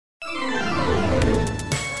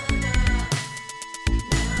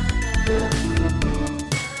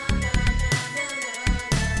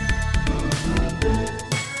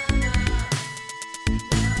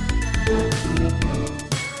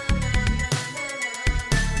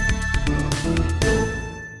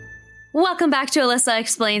Welcome back to Alyssa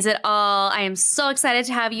Explains It All. I am so excited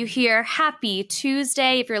to have you here. Happy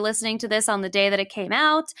Tuesday if you're listening to this on the day that it came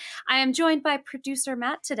out. I am joined by producer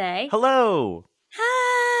Matt today. Hello.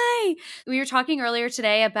 Hi! We were talking earlier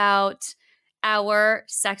today about our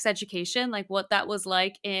sex education, like what that was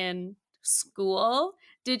like in school.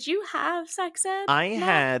 Did you have sex ed,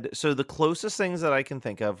 Matt? So the closest things that I can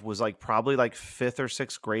think of was probably 5th or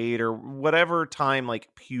 6th grade or whatever time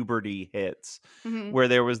puberty hits, Mm-hmm. where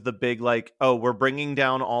there was the big oh, we're bringing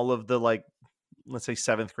down all of the let's say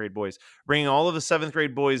 7th grade boys, bringing all of the 7th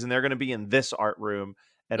grade boys, and they're going to be in this art room,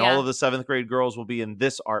 and all of the 7th grade girls will be in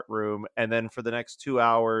this art room, and then for the next 2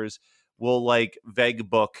 hours we'll vague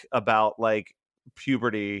book about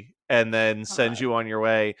puberty and then send you on your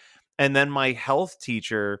way. And then my health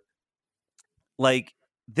teacher,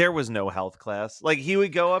 there was no health class. He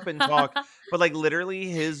would go up and talk, but literally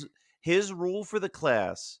his rule for the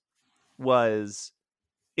class was,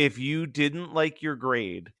 if you didn't like your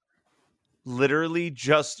grade, literally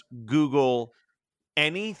just Google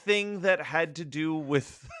anything that had to do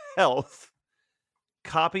with health,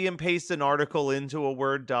 copy and paste an article into a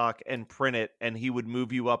Word doc and print it, and he would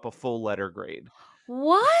move you up a full letter grade.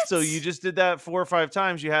 What? So you just did that 4 or 5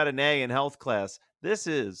 times, you had an A in health class. This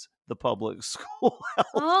is the public school health.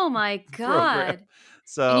 Oh my God. Program.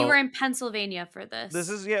 So, and you were in Pennsylvania for this. This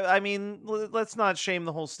is, I mean, let's not shame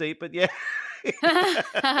the whole state, but yeah.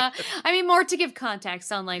 I mean, more to give context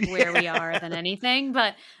on where we are than anything,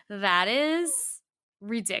 but that is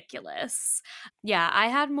ridiculous. Yeah, I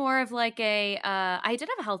had more of I did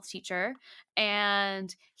have a health teacher,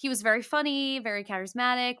 and he was very funny, very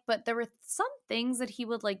charismatic, but there were some things that he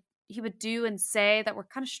would do and say that were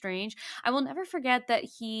kind of strange. I will never forget that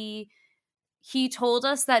he told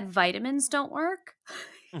us that vitamins don't work.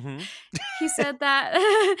 Mm-hmm. He said that.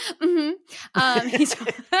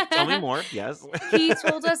 Tell me more. Yes. He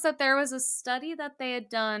told us that there was a study that they had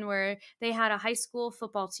done where they had a high school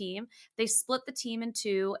football team. They split the team in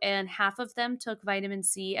two, and half of them took vitamin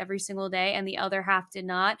C every single day, and the other half did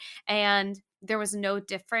not. And there was no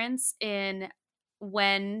difference in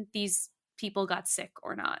when these people got sick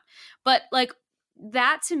or not. But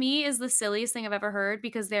that to me is the silliest thing I've ever heard,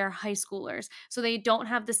 because they're high schoolers. So they don't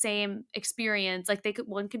have the same experience.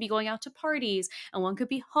 One could be going out to parties, and one could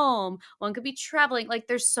be home, one could be traveling.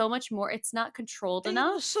 there's so much more. It's not controlled enough.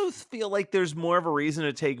 I also feel like there's more of a reason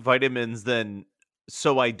to take vitamins than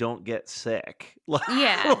so I don't get sick.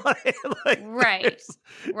 Yeah. Right.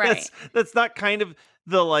 That's not kind of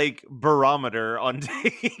the barometer on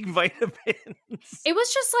taking vitamins. It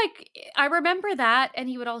was just I remember that, and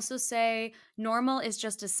he would also say normal is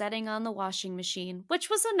just a setting on the washing machine, which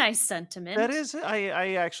was a nice sentiment. That is,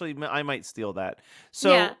 I might steal that.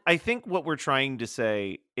 So Yeah. I think what we're trying to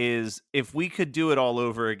say is, if we could do it all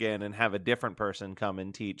over again and have a different person come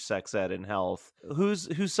and teach sex ed and health,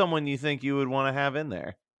 who's someone you think you would want to have in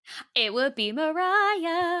there? It would be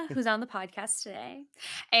Mariah, who's on the podcast today.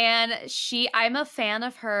 And I'm a fan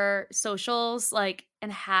of her socials,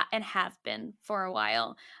 and have been for a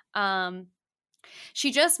while.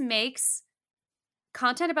 She just makes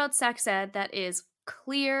content about sex ed that is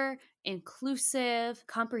clear, inclusive,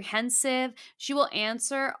 comprehensive. She will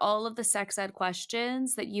answer all of the sex ed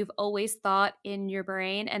questions that you've always thought in your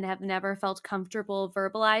brain and have never felt comfortable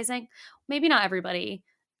verbalizing. Maybe not everybody.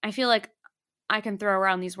 I feel like I can throw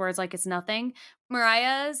around these words like it's nothing.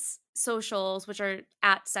 Mariah's socials, which are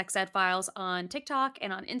at Sex Ed Files on TikTok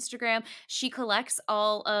and on Instagram, she collects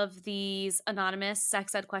all of these anonymous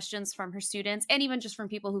sex ed questions from her students, and even just from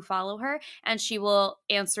people who follow her, and she will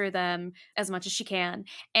answer them as much as she can.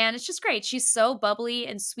 And it's just great. She's so bubbly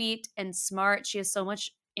and sweet and smart. She has so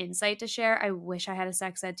much insight to share. I wish I had a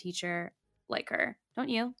sex ed teacher like her. Don't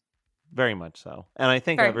you? Very much so. And I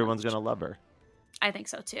think everyone's going to love her. I think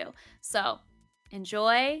so too. So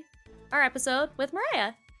enjoy our episode with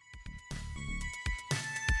Mariah.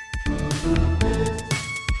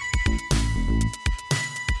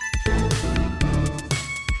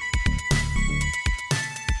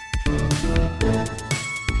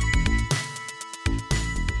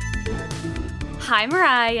 Hi,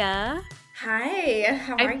 Mariah. Hi,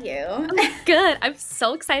 how are you? I'm good. I'm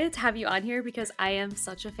so excited to have you on here because I am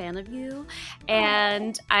such a fan of you.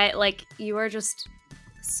 And you are just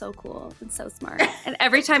so cool and so smart. And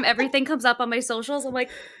every time everything comes up on my socials, I'm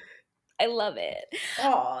like, I love it.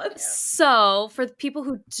 Oh, so for the people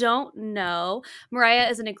who don't know, Mariah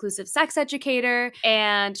is an inclusive sex educator,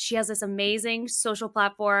 and she has this amazing social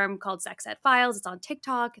platform called Sex Ed Files. It's on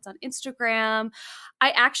TikTok. It's on Instagram.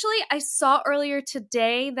 I saw earlier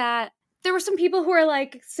today that there were some people who were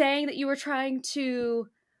saying that you were trying to,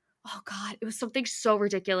 oh God, it was something so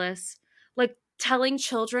ridiculous. telling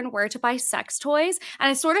children where to buy sex toys. And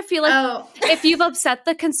I sort of feel like Oh. if you've upset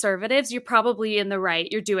the conservatives, you're probably in the right.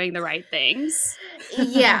 You're doing the right things.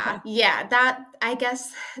 Yeah. That, I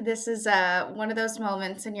guess this is one of those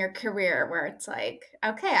moments in your career where it's like,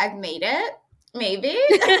 okay, I've made it. Maybe.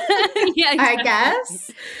 Yeah, I exactly.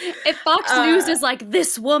 guess. If Fox News is like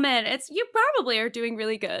this woman, you probably are doing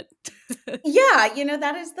really good. Yeah,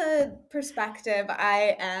 that is the perspective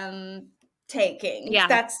I am taking. Yeah.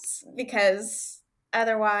 That's because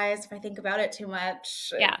otherwise, if I think about it too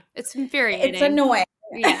much, Yeah, it's it's infuriating. annoying.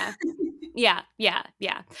 Yeah.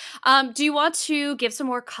 Yeah. Do you want to give some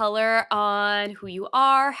more color on who you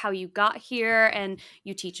are, how you got here, and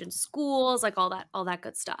you teach in schools, like all that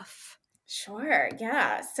good stuff? Sure,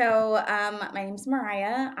 yeah. So my name's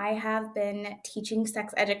Mariah. I have been teaching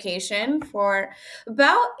sex education for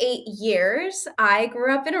about 8 years. I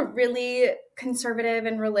grew up in a really conservative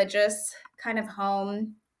and religious kind of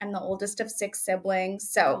home. I'm the oldest of 6 siblings.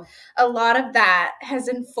 So a lot of that has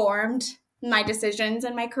informed my decisions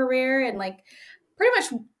in my career and like pretty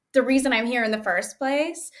much the reason I'm here in the first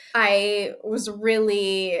place. I was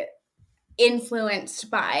really influenced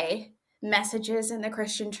by messages in the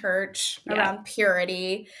Christian church around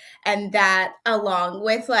purity, and that along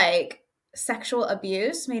with like sexual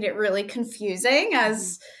abuse made it really confusing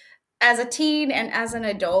as a teen and as an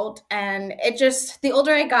adult. And it just, the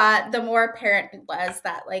older I got, the more apparent it was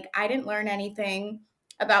that like I didn't learn anything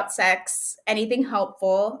about sex, anything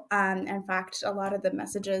helpful. In fact, a lot of the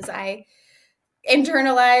messages I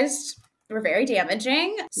internalized were very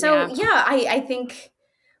damaging. So I think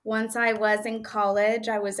once I was in college,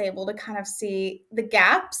 I was able to kind of see the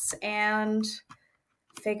gaps and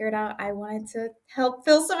figured out I wanted to help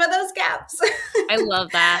fill some of those gaps. I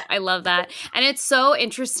love that. And it's so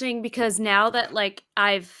interesting because now that like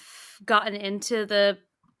I've gotten into the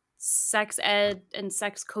sex ed and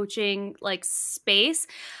sex coaching like space,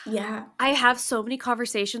 Yeah. I have so many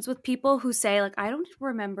conversations with people who say like, I don't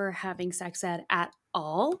remember having sex ed at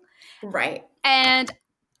all. Right. And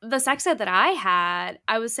the sex ed that I had,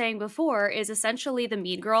 I was saying before, is essentially the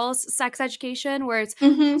Mean Girls sex education, where it's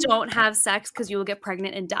don't have sex because you will get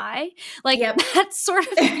pregnant and die. Like that sort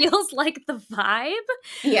of feels like the vibe.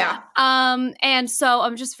 Yeah. And so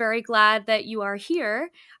I'm just very glad that you are here.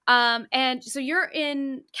 And so you're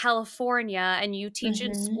in California and you teach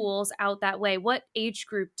in schools out that way. What age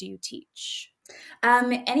group do you teach?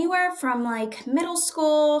 Anywhere from like middle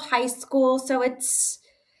school, high school. So it's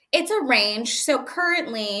a range. So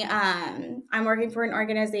currently, I'm working for an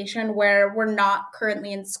organization where we're not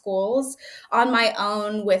currently in schools. On my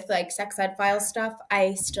own with like sex ed file stuff,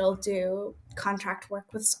 I still do contract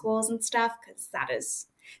work with schools and stuff because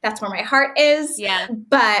that's where my heart is. Yeah.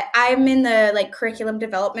 But I'm in the like curriculum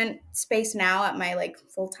development space now at my like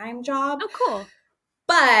full-time job. Oh, cool.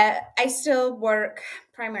 But I still work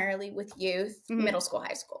primarily with youth, middle school,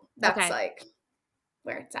 high school. That's like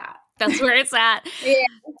where it's at. That's where it's at. Yeah.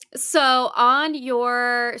 So on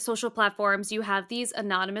your social platforms, you have these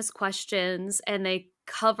anonymous questions and they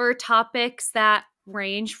cover topics that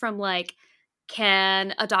range from like,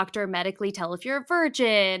 can a doctor medically tell if you're a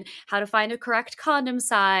virgin, how to find a correct condom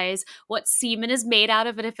size, what semen is made out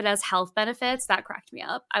of, and if it has health benefits. That cracked me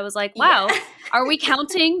up. I was like, wow, are we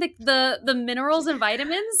counting the minerals and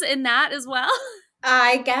vitamins in that as well?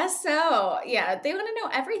 I guess so. Yeah, they want to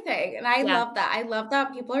know everything. And I love that. I love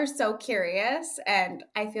that people are so curious. And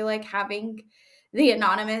I feel like having the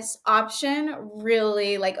anonymous option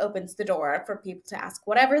really like opens the door for people to ask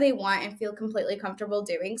whatever they want and feel completely comfortable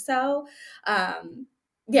doing so.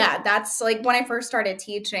 That's like when I first started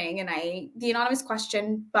teaching, and the anonymous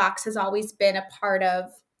question box has always been a part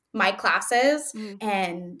of my classes.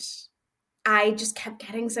 And I just kept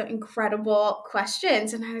getting some incredible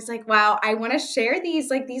questions. And I was like, wow, I want to share these.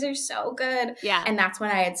 Like, these are so good. Yeah. And that's when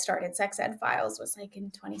I had started Sex Ed Files, was like in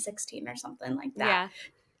 2016 or something like that. Yeah.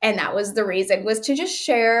 And that was the reason, was to just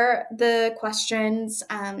share the questions.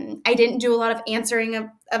 I didn't do a lot of answering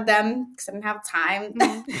of them because I didn't have time.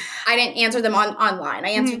 I didn't answer them online. I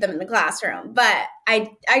answered them in the classroom. But I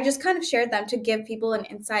just kind of shared them to give people an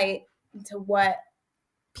insight into what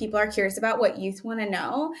people are curious about, what youth want to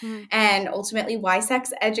know, and ultimately why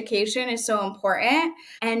sex education is so important.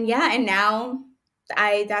 And now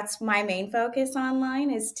that's my main focus online,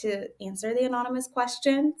 is to answer the anonymous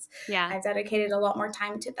questions. I've dedicated a lot more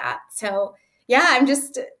time to that. So I'm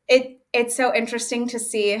just, it's so interesting to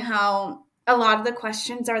see how a lot of the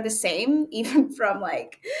questions are the same, even from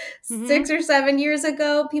like 6 or 7 years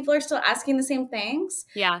ago. People are still asking the same things.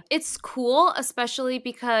 Yeah. It's cool, especially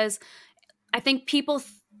because I think people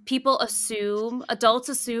adults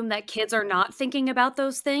assume that kids are not thinking about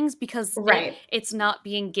those things because Right. it's not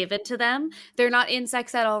being given to them. They're not in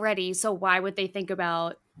sex ed already, so why would they think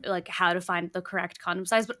about like how to find the correct condom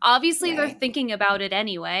size? But obviously they're Right. thinking about it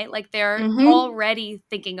anyway. Like they're Mm-hmm. already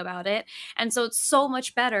thinking about it. And so it's so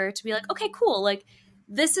much better to be like, okay, cool. Like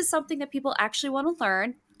this is something that people actually want to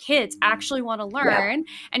learn. Kids actually want to Yep. learn,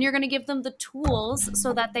 and you're going to give them the tools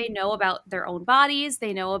so that they know about their own bodies,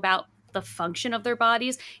 they know about the function of their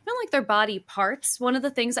bodies, even like their body parts. One of the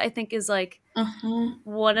things I think is like Mm-hmm.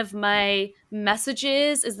 one of my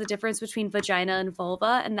messages is the difference between vagina and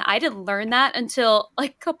vulva, and I didn't learn that until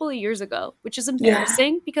like a couple of years ago, which is Yeah.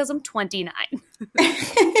 embarrassing because I'm 29.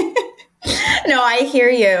 No, I hear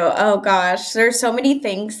you. Oh gosh, there's so many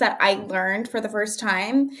things that I learned for the first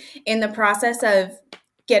time in the process of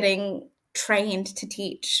getting trained to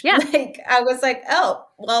teach. Yeah. Like I was like, oh,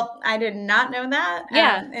 well, I did not know that.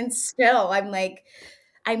 Yeah. And still I'm like,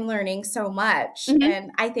 I'm learning so much. Mhm.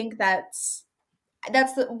 And I think that's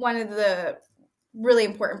one of the really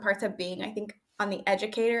important parts of being, I think, on the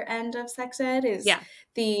educator end of sex ed is Yeah.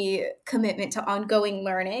 the commitment to ongoing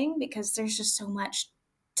learning, because there's just so much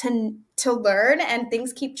to learn and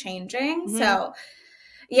things keep changing. Mhm. So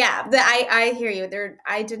yeah, I hear you.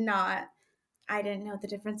 I didn't know the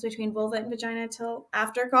difference between vulva and vagina till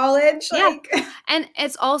after college. Yeah. Like, And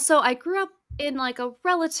it's also, I grew up in like a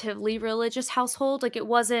relatively religious household. Like it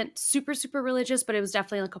wasn't super, super religious, but it was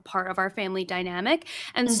definitely like a part of our family dynamic.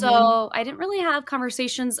 And mm-hmm, so I didn't really have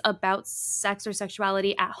conversations about sex or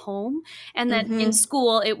sexuality at home. And then in mm-hmm,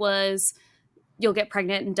 school, it was, you'll get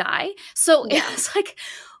pregnant and die. So it yeah, was like,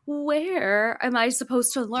 where am I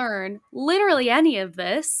supposed to learn literally any of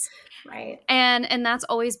this? right, And that's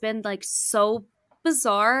always been like so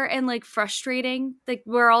bizarre and like frustrating. Like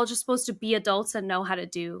we're all just supposed to be adults and know how to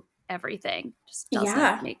do everything. Just doesn't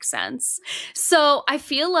yeah. make sense. So I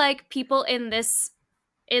feel like people in this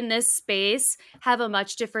space have a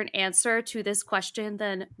much different answer to this question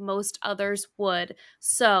than most others would.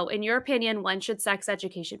 So, in your opinion, when should sex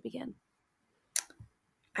education begin?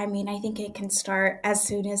 I mean, I think it can start as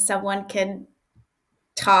soon as someone can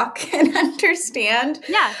talk and understand,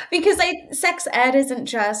 Yeah. because sex ed isn't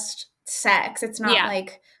just sex. It's not Yeah.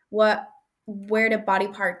 like where do body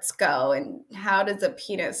parts go and how does a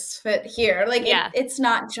penis fit here. Like Yeah. it's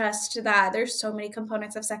not just that. There's so many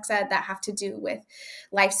components of sex ed that have to do with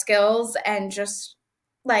life skills and just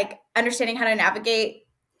like understanding how to navigate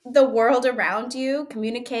the world around you,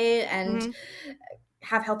 communicate, and Mhm.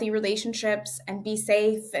 have healthy relationships and be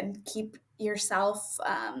safe and keep yourself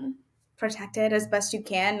protected as best you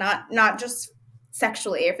can, not just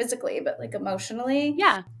sexually or physically, but like emotionally.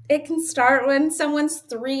 Yeah. It can start when someone's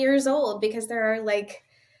 3 years old, because there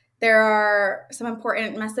are some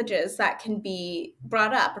important messages that can be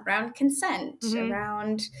brought up around consent, Mhm.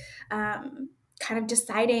 around kind of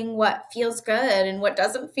deciding what feels good and what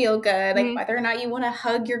doesn't feel good, like Mhm. whether or not you want to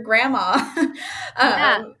hug your grandma.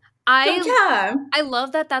 Yeah. So I yeah, I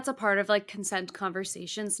love that that's a part of like consent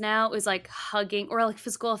conversations now, is like hugging or like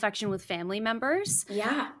physical affection with family members.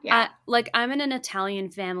 yeah, yeah, Like I'm in an Italian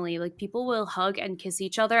family, like people will hug and kiss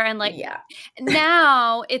each other, and like yeah.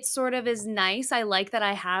 now it sort of is nice. I like that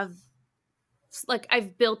I have like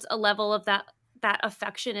I've built a level of that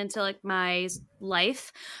affection into like my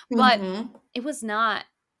life, but Mm-hmm. it was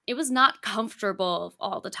not comfortable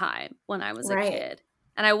all the time when I was a Right. kid.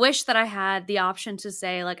 And I wish that I had the option to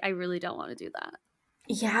say like I really don't want to do that. I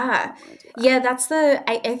Yeah. don't want to do that. Yeah,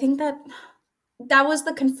 I think that was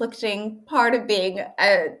the conflicting part of being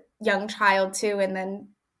a young child too, and then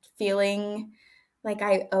feeling like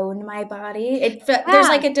I own my body. There's Yeah.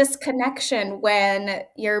 like a disconnection when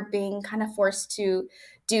you're being kind of forced to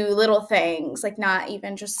do little things, like not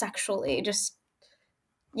even just sexually, just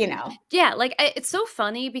you know. Yeah, like it's so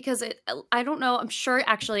funny because I don't know, I'm sure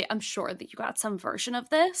that you got some version of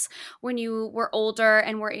this when you were older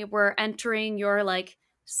and were entering your like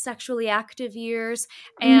sexually active years,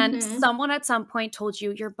 and Mm-hmm. someone at some point told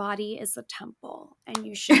you your body is a temple and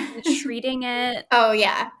you should be treating it. Oh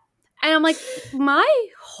yeah. And I'm like, my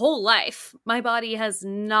whole life my body has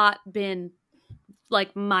not been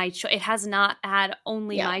like my choice. It has not had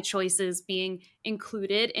only Yeah. my choices being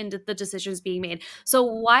included into the decisions being made. So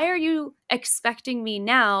why are you expecting me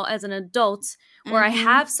now as an adult, where I Mm-hmm.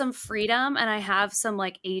 have some freedom and I have some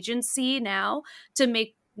like agency now to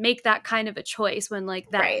make that kind of a choice, when like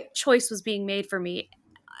that Right. choice was being made for me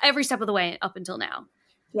every step of the way up until now?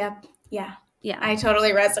 Yep. Yeah. Yeah. I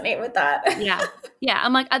totally resonate with that. Yeah. Yeah.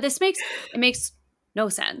 I'm like, it makes no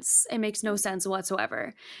sense. It makes no sense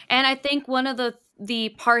whatsoever. And I think one of the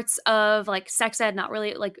parts of like sex ed not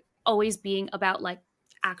really like always being about like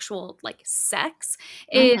actual like sex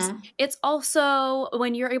is Mhm. it's also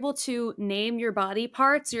when you're able to name your body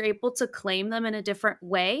parts, you're able to claim them in a different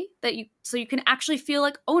way that you can actually feel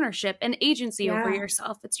like ownership and agency over Yeah.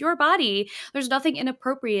 yourself. It's your body. There's nothing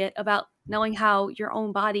inappropriate about knowing how your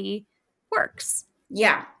own body works,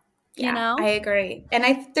 Yeah. you Yeah, I know? agree.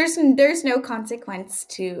 And there's no consequence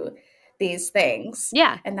to these things.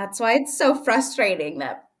 Yeah. And that's why it's so frustrating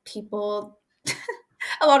that people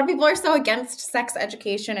a lot of people are so against sex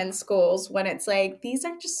education in schools when it's like these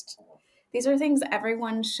are things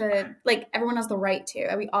everyone should like everyone has the right to.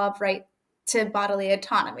 And we all have right to bodily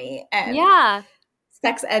autonomy and Yeah.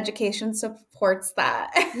 sex education supports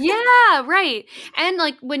that. Yeah, right. And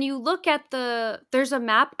like when you look at there's a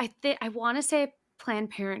map, I want to say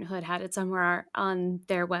Planned Parenthood had it somewhere on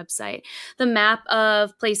their website. The map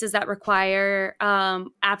of places that require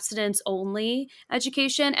abstinence only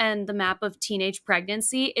education and the map of teenage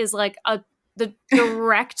pregnancy is like the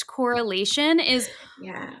direct correlation is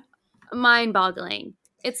Yeah. mind-boggling.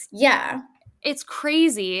 It's Yeah. it's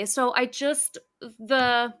crazy. So I just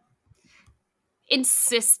the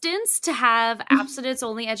insistence to have abstinence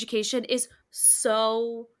only education is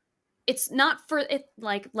so it's not for it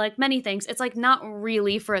like many things it's like not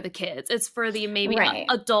really for the kids, it's for the maybe Right.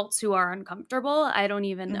 adults who are uncomfortable. I don't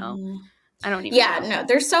even know. Mhm. I don't even Yeah, know.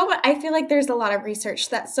 no, I feel like there's a lot of research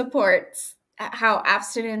that supports how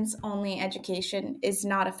abstinence only education is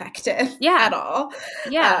not effective Yeah. at all.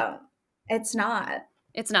 Yeah. Um, it's not.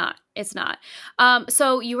 It's not.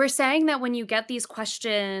 So you were saying that when you get these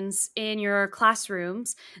questions in your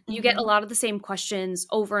classrooms, you get a Mhm. lot of the same questions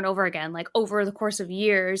over and over again, like over the course of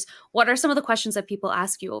years. What are some of the questions that people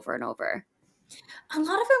ask you over and over? A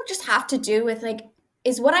lot of them just have to do with like,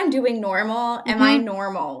 is what I'm doing normal? Am I Hmm.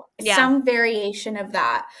 normal? Yeah. Some variation of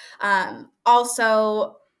that.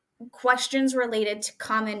 Also, questions related to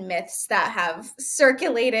common myths that have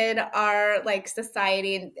circulated our like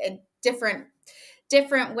society in different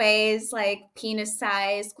ways, like penis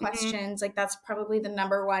size Hmm. questions. Like that's probably the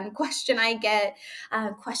number one question I get.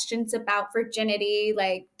 Questions about virginity,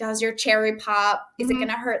 like does your cherry pop? Is it Hmm. going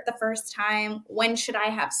to hurt the first time? When should I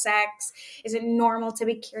have sex? Is it normal to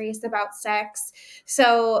be curious about sex?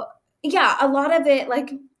 So yeah, a lot of it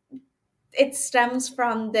like it stems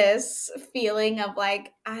from this feeling of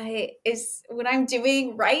like I is what I'm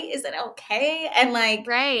doing right, is it okay? And like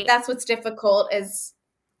Right. that's what's difficult is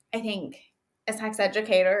I think a sex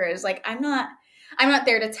educator is like I'm not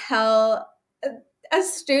there to tell a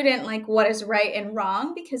student like what is right and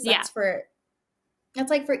wrong because Yeah. that's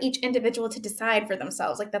like for each individual to decide for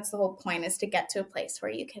themselves. Like that's the whole point is to get to a place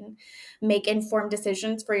where you can make informed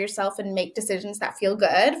decisions for yourself and make decisions that feel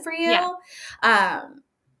good for Yeah. you. Um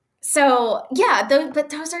so yeah, but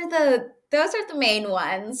those are the main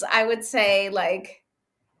ones. I would say like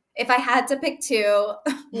if I had to pick two,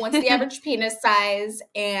 what's the average penis size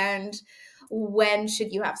and when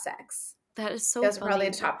should you have sex? That is so Those are probably funny.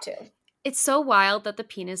 the top two. It's so wild that the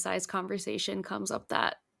penis size conversation comes up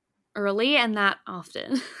that early and that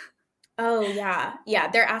often. Oh yeah. Yeah.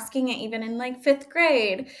 They're asking it even in like fifth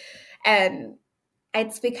grade. And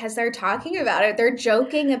it's because they're talking about it. They're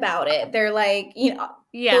joking about it. They're like, Yeah.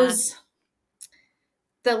 those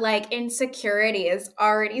the like insecurity is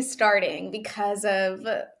already starting because of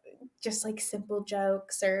just like simple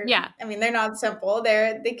jokes or Yeah. I mean they're not simple.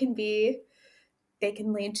 They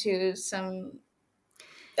can lead to some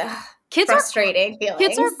ugh, Kids are frustrating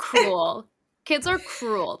kids are feelings. cruel. Kids are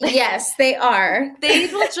cruel. Yes, they are. They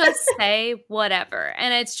will just say whatever.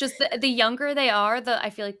 And it's just the younger they are, the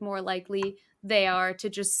I feel like more likely they are to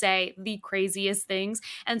just say the craziest things.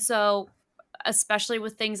 And so especially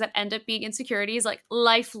with things that end up being insecurities, like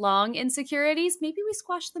lifelong insecurities, maybe we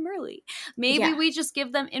squash them early. Maybe Yeah. we just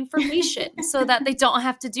give them information so that they don't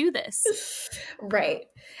have to do this. Right.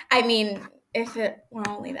 I mean, if it were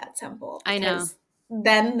only that simple, I know. because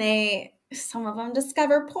then some of them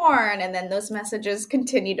discover porn and then those messages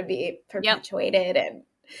continue to be Yep. perpetuated and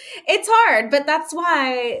it's hard, but that's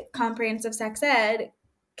why comprehensive sex ed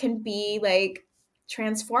can be like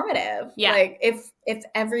transformative. Yeah. Like if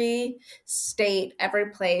every state,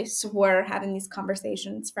 every place were having these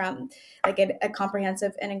conversations from like a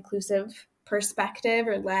comprehensive and inclusive perspective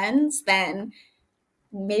or lens, then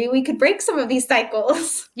maybe we could break some of these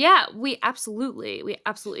cycles. Yeah, we absolutely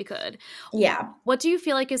could. Yeah. What do you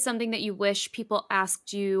feel like is something that you wish people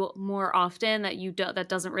asked you more often that that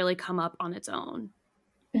doesn't really come up on its own?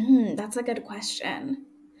 That's a good question.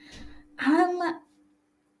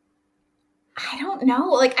 I don't know.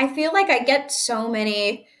 Like I feel like I get so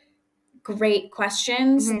many great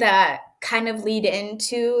questions Mhm. that kind of lead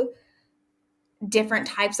into different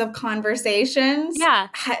types of conversations. Yeah.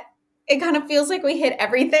 it kind of feels like we hit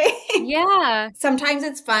everything. Yeah. Sometimes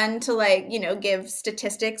it's fun to like, give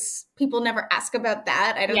statistics. People never ask about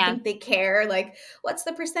that. I don't Yeah. think they care. Like, what's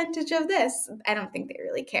the percentage of this? I don't think they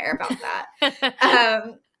really care about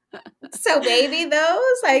that. So maybe those,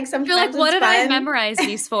 like, You're like, sometimes what it's did I fun, memorize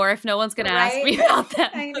these for if no one's going to ask right? me about them?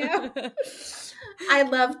 I know.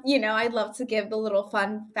 I love to give the little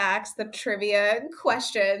fun facts, the trivia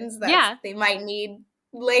questions that Yeah. they might need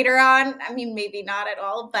later on. I mean, maybe not at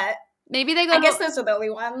all, but Maybe they go I guess to those are the only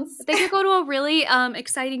ones. they could go to a really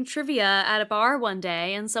exciting trivia at a bar one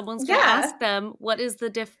day, and someone's going to Yeah. ask them, what is the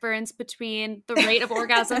difference between the rate of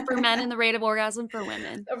orgasm for men and the rate of orgasm for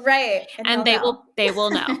women? Right. And they'll know. they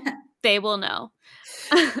will know. They will know.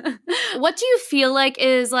 What do you feel like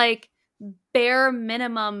is like bare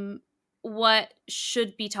minimum what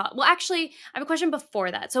should be taught? Well, actually, I have a question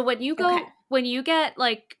before that. So Okay. when you get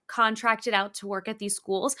like contracted out to work at these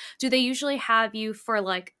schools, do they usually have you for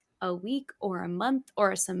like a week or a month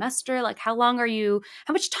or a semester? Like how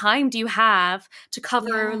much time do you have to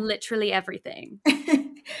cover Yeah. literally everything?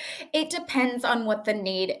 It depends on what the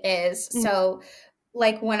need is. So,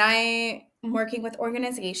 like when I'm working with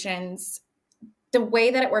organizations, the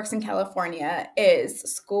way that it works in California is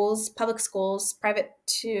schools, public schools, private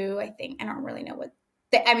too, I think. I don't really know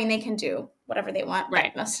they can do whatever they want,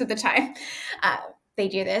 Right. but most of the time they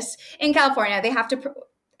do this. In California,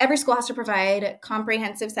 every school has to provide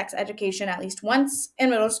comprehensive sex education at least once in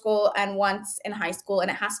middle school and once in high school. And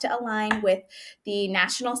it has to align with the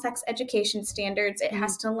national sex education standards. It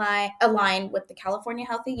has to align with the California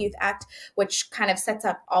Healthy Youth Act, which kind of sets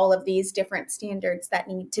up all of these different standards that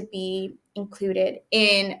need to be included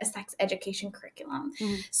in a sex education curriculum.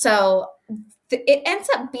 So it ends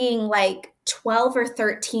up being like 12 or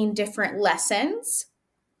 13 different lessons.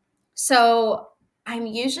 So I'm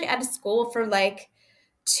usually at a school for like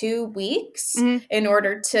 2 weeks in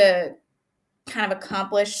order to kind of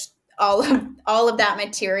accomplish all of that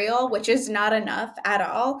material, which is not enough at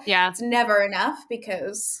all. Yeah. It's never enough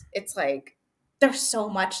because it's like there's so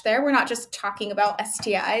much there. We're not just talking about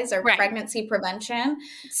STIs or pregnancy prevention.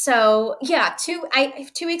 So yeah, 2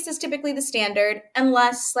 weeks is typically the standard,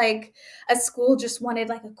 unless like a school just wanted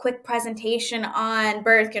like a quick presentation on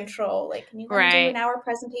birth control. Like, can you do an hour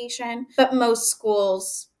presentation? But most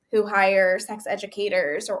schools who hire sex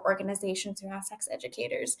educators or organizations who have sex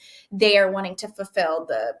educators, they are wanting to fulfill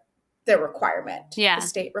the requirement, the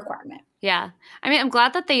state requirement. Yeah. I mean, I'm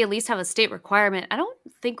glad that they at least have a state requirement. I don't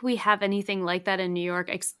think we have anything like that in New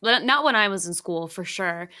York, not when I was in school, for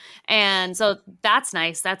sure. And so that's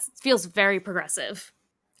nice. That feels very progressive.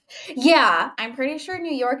 Yeah, I'm pretty sure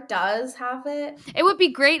New York does have it. It would be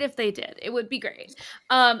great if they did. It would be great.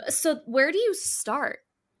 So where do you start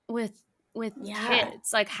with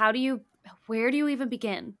kids? Like, where do you even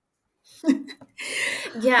begin?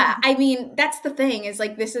 Yeah, I mean, that's the thing is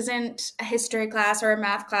like, this isn't a history class or a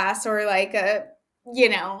math class or like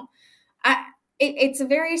it's a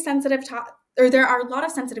very sensitive topic, or there are a lot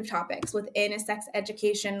of sensitive topics within a sex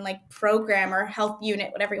education like program or health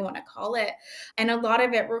unit, whatever you want to call it. And a lot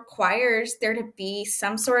of it requires there to be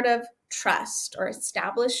some sort of trust or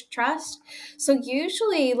established trust. So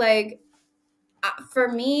usually like, for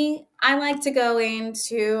me, I like to go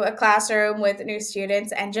into a classroom with new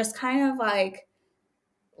students and just kind of like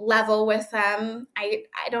level with them. I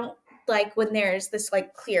don't like when there's this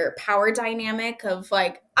like clear power dynamic of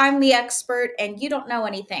like, I'm the expert and you don't know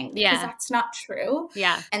anything, because that's not true.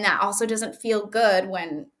 Yeah. And that also doesn't feel good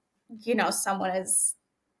when,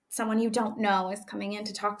 someone you don't know is coming in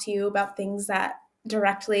to talk to you about things that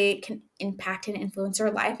directly can impact and influence your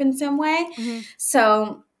life in some way.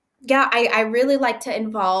 So yeah, I really like to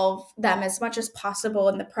involve them as much as possible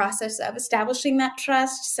in the process of establishing that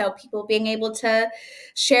trust. So people being able to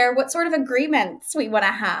share what sort of agreements we want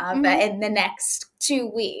to have in the next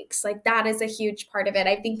 2 weeks. Like that is a huge part of it.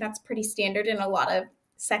 I think that's pretty standard in a lot of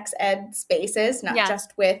sex ed spaces, not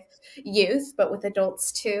just with youth, but with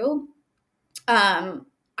adults too.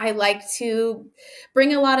 I like to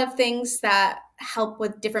bring a lot of things that help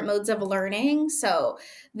with different modes of learning. So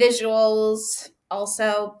visuals,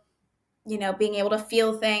 also being able to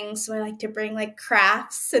feel things. So I like to bring like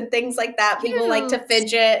crafts and things like that. Cute. People like to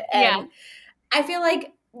fidget. And I feel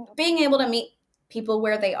like being able to meet people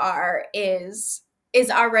where they are is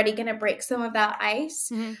already going to break some of that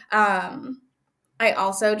ice. I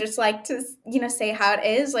also just like to, say how it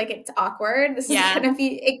is. Like, it's awkward. This is going to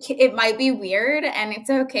be, it might be weird, and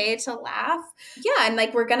it's okay to laugh. Yeah. And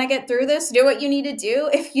like, we're going to get through this. Do what you need to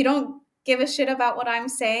do. If you don't give a shit about what I'm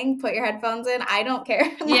saying, put your headphones in. I don't care.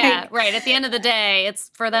 Yeah, right. At the end of the day,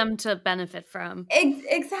 it's for them to benefit from.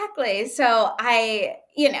 Exactly. So I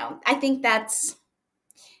think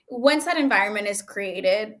once that environment is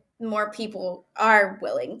created, more people are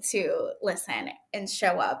willing to listen and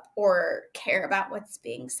show up or care about what's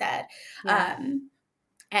being said. Yeah.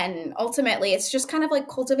 And ultimately, it's just kind of like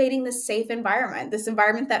cultivating this safe environment, this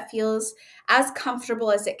environment that feels as comfortable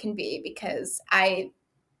as it can be, because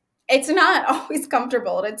it's not always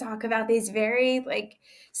comfortable to talk about these very like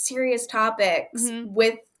serious topics Mhm.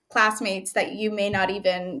 with classmates that you may not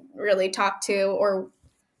even really talk to or,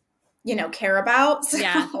 care about.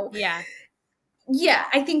 Yeah. So Yeah. yeah,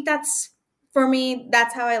 I think for me,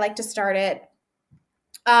 that's how I like to start it.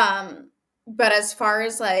 But as far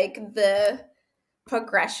as like the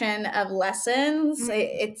progression of lessons,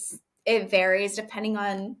 Mhm. it varies depending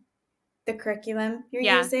on the curriculum you're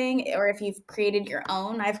Yeah. using, or if you've created your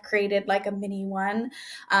own. I've created like a mini one.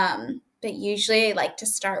 But usually I like to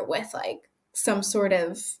start with like some sort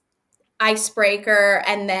of icebreaker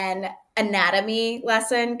and then anatomy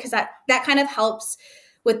lesson, because that kind of helps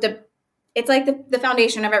with it's like the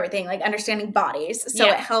foundation of everything, like understanding bodies. So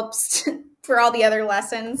Yeah. it helps for all the other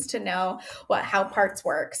lessons to know how parts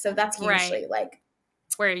work. So that's Right. usually like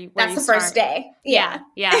Where you that's the first start. day. Yeah,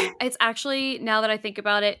 Yeah. yeah. It's actually, now that I think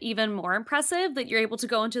about it, even more impressive that you're able to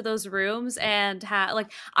go into those rooms and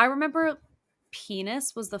like, I remember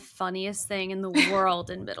penis was the funniest thing in the world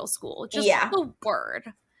in middle school. Just Yeah. the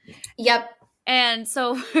word. Yep. And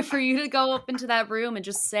so for you to go up into that room and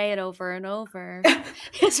just say it over and over,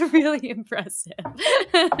 it's really impressive.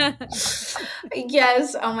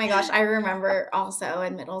 Yes. Oh my gosh. I remember also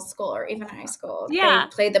in middle school or even high school, they Yeah.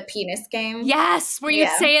 played the penis game. Yes, where you'd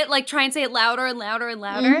Yeah. say it, like, try and say it louder and louder and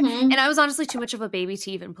louder, Hmm. and I was honestly too much of a baby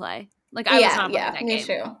to even play. Like, I was Yeah. not playing Yeah. that Me game.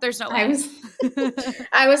 too. There's no I way. was,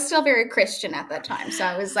 I was still very Christian at that time. So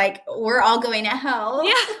I was like, we're all going to hell.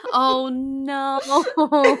 Yeah. Oh, no.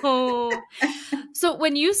 So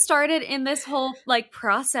when you started in this whole, like,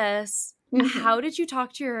 process, Hmm. how did you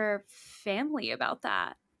talk to your family about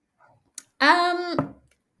that? Um,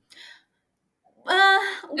 well,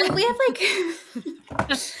 we have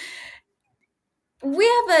like, we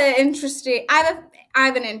have an interesting, I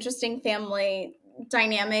have an interesting family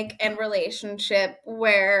dynamic and relationship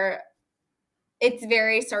where it's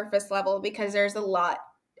very surface level because there's a lot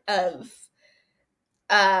of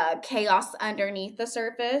chaos underneath the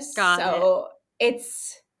surface. Got it. So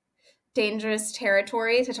it's dangerous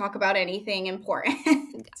territory to talk about anything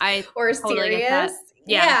important I or totally get serious. that.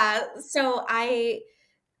 Yeah. Yeah. So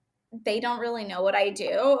they don't really know what I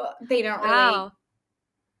do. They don't really Wow.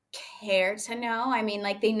 care to know. I mean,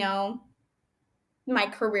 like they know my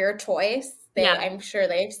career choice. Yeah. I'm sure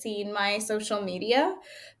they've seen my social media,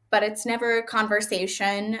 but it's never a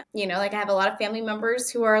conversation. Like I have a lot of family members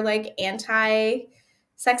who are like anti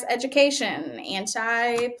sex education,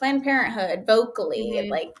 anti Planned Parenthood vocally. Mhm.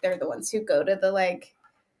 Like they're the ones who go to the like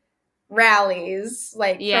rallies,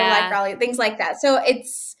 like pro life Yeah. rally, things like that. So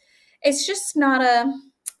it's just not a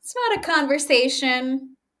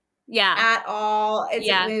conversation Yeah. at all.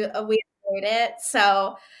 Yeah. We avoid it.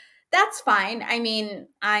 So that's fine. I mean,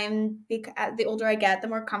 the older I get, the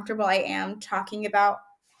more comfortable I am talking about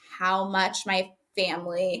how much my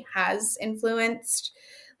family has influenced,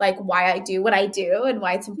 like why I do what I do and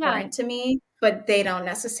why it's Yeah. important to me, but they don't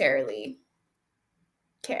necessarily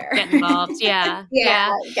care. Get involved. Yeah.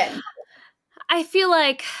 Yeah, Yeah. again. I feel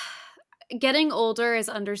like getting older is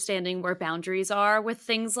understanding where boundaries are with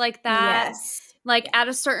things like that. Yes. Like, Yeah. at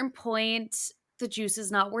a certain point, the juice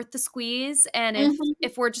is not worth the squeeze, and Mhm.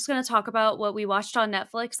 if we're just gonna talk about what we watched on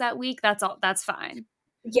Netflix that week, that's fine.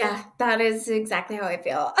 Yeah, that is exactly how I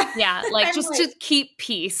feel. Yeah, like, I'm just like, to keep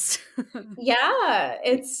peace. yeah,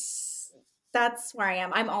 that's where I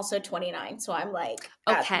am. I'm also 29, so I'm like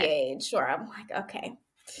at the Okay. age where I'm like, okay,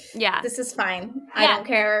 Yeah. this is fine. I Yeah. don't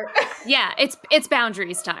care. Yeah, it's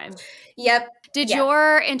boundaries time. Yep. Did Yep.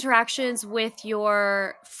 your interactions with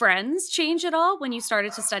your friends change at all when you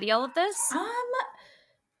started to study all of this? Um,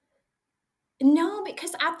 no,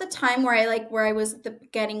 because at the time where I was at the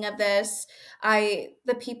beginning of this,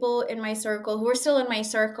 the people in my circle who were still in my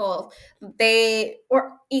circle, they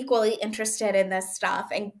were equally interested in this stuff,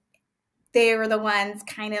 and they were the ones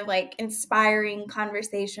kind of like inspiring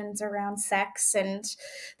conversations around sex and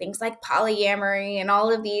things like polyamory and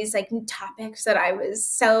all of these like topics that I was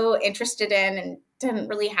so interested in and didn't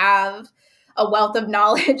really have a wealth of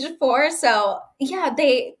knowledge for. So yeah,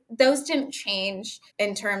 those didn't change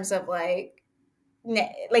in terms of like in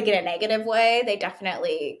a negative way. They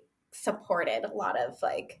definitely supported a lot of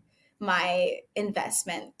like my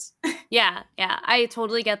investment. Yeah, yeah, I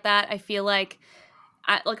totally get that. I feel like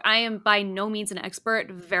I am by no means an expert,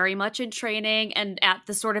 very much in training and at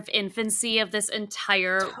the sort of infancy of this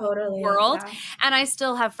entire Totally. world. Yeah. And I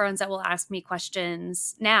still have friends that will ask me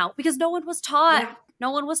questions now because no one was taught. Yeah.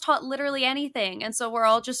 No one was taught literally anything. And so we're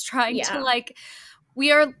all just trying to Yeah. like,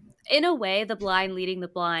 we are in a way the blind leading the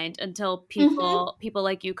blind until Hmm. people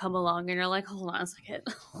like you come along and you're like, hold on a second,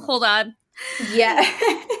 hold on, Yeah.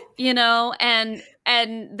 you know, and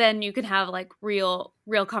then you can have like real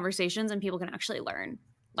conversations and people can actually learn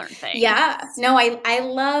things. Yeah. No, I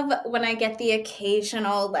love when I get the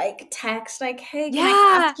occasional like text like, "Hey, can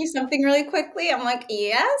I ask Yeah. you something really quickly?" I'm like,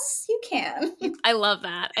 "Yes, you can." I love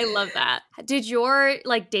that. I love that. Did your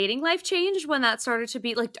like dating life change when that started to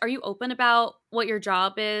be like, are you open about what your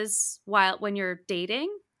job is when you're dating?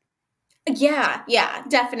 Yeah, yeah,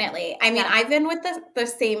 definitely. I mean, Yeah. I've been with the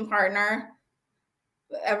same partner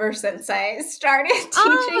ever since I started teaching,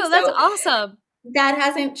 Oh, that's so awesome. that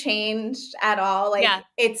hasn't changed at all. Yeah. Like,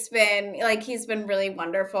 it's been like, he's been really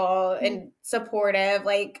wonderful Mhm. and supportive.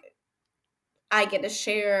 Like, I get to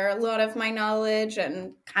share a lot of my knowledge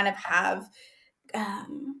and kind of have, I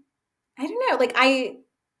don't know, like,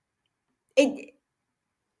 it,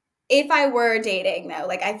 if I were dating though,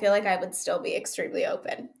 like, I feel like I would still be extremely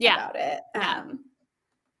open Yeah. about it. Yeah.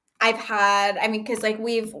 I've had, I mean, because like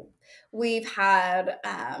we've had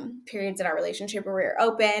periods in our relationship where we were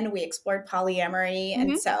open, we explored polyamory,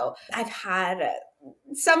 and Mhm. so I've had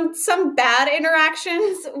some bad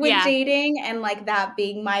interactions with Yeah. dating, and like that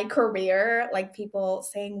being my career, like people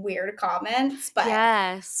saying weird comments, but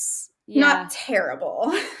Yes. Yeah. not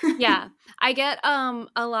terrible. Yeah. I get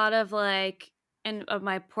a lot of like, and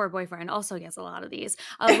my poor boyfriend also gets a lot of these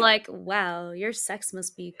of like, wow, your sex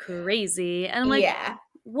must be crazy. And I'm like, Yeah,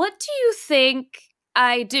 what do you think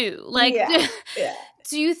I do? Like, yeah, yeah,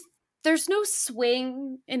 do you there's no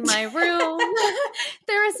swing in my room.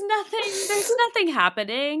 There's nothing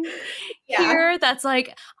happening yeah. here that's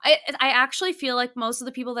like I actually feel like most of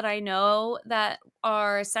the people that I know that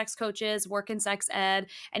are sex coaches, work in sex ed,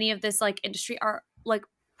 any of this like industry are like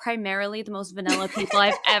primarily the most vanilla people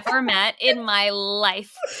I've ever met in my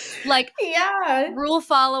life. Like Yeah, rule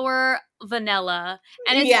follower vanilla,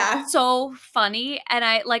 and it's yeah, so funny. And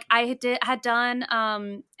had done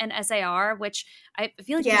an SAR, which I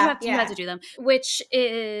feel like yeah, you had yeah. to do them, which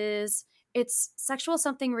is it's sexual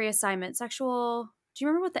something reassignment. Sexual, do you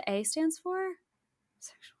remember what the A stands for?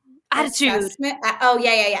 Sexual attitude. Assessment. Oh,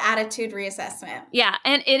 yeah, yeah, yeah. Attitude reassessment. Yeah,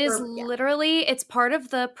 and it is Or yeah. literally it's part of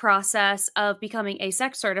the process of becoming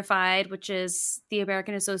ASEC certified, which is the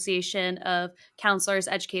American Association of Counselors,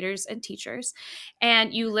 Educators, and Teachers.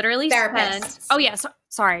 And you literally spend Therapists. oh yeah,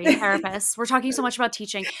 sorry, therapists. We're talking so much about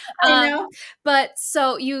teaching. I Um, know. but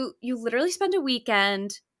so you literally spend a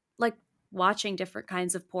weekend like watching different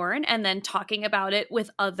kinds of porn and then talking about it with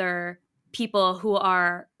other people who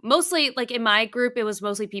are mostly like in my group it was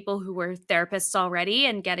mostly people who were therapists already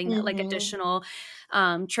and getting that like Mhm. additional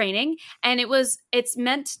training, and it's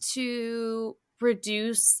meant to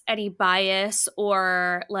reduce any bias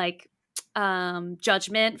or like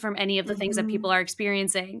judgment from any of the things that people Mhm. are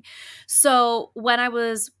experiencing. So when I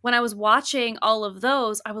was watching all of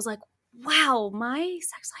those, I was like, wow, my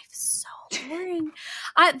sex life is so boring.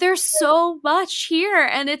 There's so much here,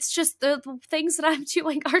 and it's just the things that I'm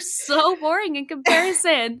doing are so boring in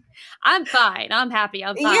comparison. I'm fine. I'm happy.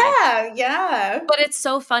 I'm fine. Yeah, yeah. But it's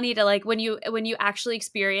so funny to like when you actually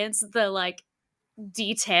experience the like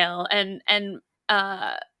detail and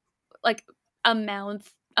uh like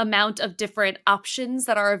amount of different options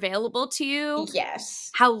that are available to you,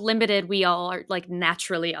 Yes. how limited we all are like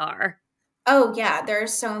naturally are. Oh, yeah. There are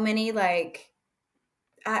so many like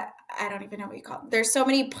I I don't even know what you call it. There's so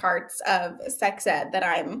many parts of sex ed that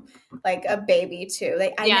I'm like a baby to.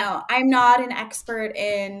 Like I Yeah. know I'm not an expert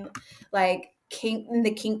in like kink in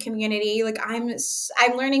the kink community. Like I'm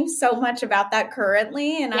learning so much about that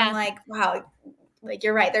currently, and I'm Yeah. like, wow, like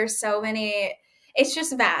you're right. There's so many. It's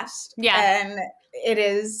just vast, Yeah. and it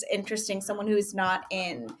is interesting. Someone who's not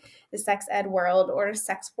in the sex ed world or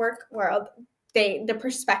sex work world, the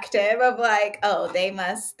perspective of like, oh,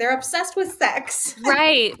 they're obsessed with sex.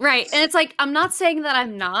 Right, right. And it's like, I'm not saying that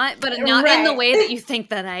I'm not, but not in the Right. way that you think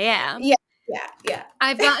that I am. Yeah, yeah, yeah.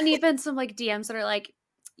 I've gotten even some like DMs that are like,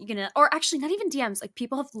 you know, or actually not even DMs, like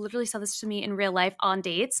people have literally said this to me in real life on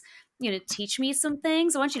dates. You know, teach me some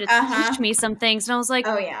things. I want you to teach Uh-huh. me some things. And I was like,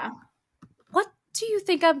 Oh, yeah. what do you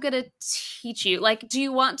think I'm going to teach you? Like, do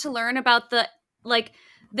you want to learn about like,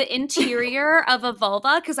 the interior of a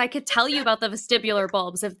vulva? Because I could tell you about the vestibular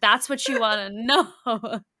bulbs if that's what you want to know.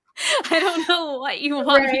 I don't know what you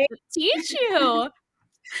want me Right. to teach you.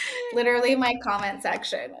 Literally my comment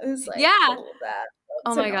section is like Yeah. full of that.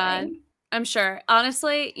 Oh It's my God. annoying. I'm sure.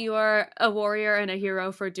 Honestly, you are a warrior and a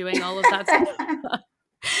hero for doing all of that stuff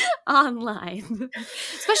online.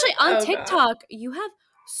 Especially on Oh God. TikTok. You have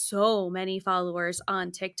so many followers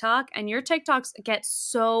on TikTok and your TikToks get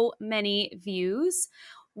so many views.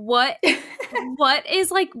 What is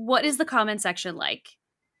the comment section like?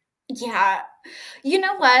 Yeah. You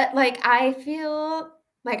know what? Like, I feel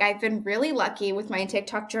like I've been really lucky with my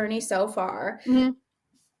TikTok journey so far Mhm.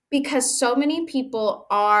 because so many people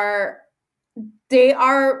are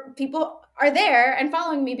people are there and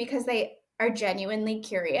following me because they are genuinely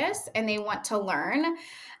curious and they want to learn.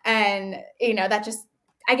 And that just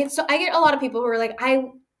I get a lot of people who are like,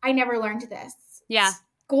 I never learned this. Yeah.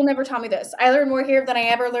 School never taught me this. I learned more here than I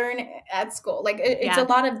ever learned at school. Like it's a Yeah.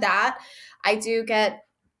 lot of that. I do get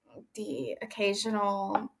the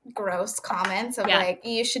occasional gross comments of Yeah. like,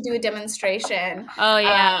 you should do a demonstration. Oh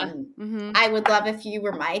yeah. Mhm. I would love if you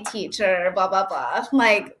were my teacher, blah, blah, blah.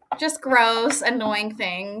 Like just gross, annoying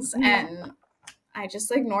things. Mhm. And I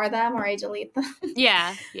just ignore them or I delete them.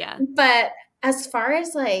 Yeah. Yeah. But as far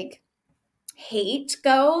as like hate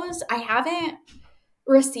goes, I haven't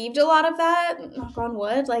received a lot of that, knock on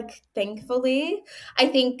wood, like thankfully. I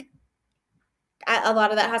think a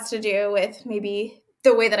lot of that has to do with maybe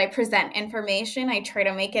the way that I present information. I try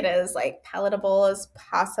to make it as like palatable as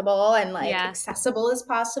possible and like Yeah. accessible as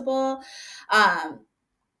possible.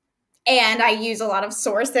 And I use a lot of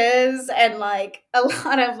sources and like a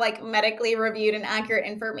lot of like medically reviewed and accurate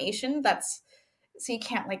information. That's so you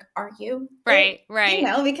can't like argue Right. it,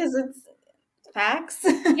 Right. because it's facts.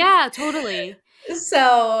 Yeah, totally.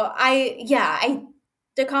 So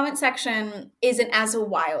the comment section isn't as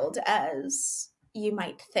wild as you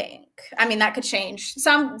might think. I mean, that could change.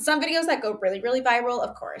 Some videos that go really, really viral,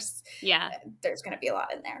 of course, Yeah. there's going to be a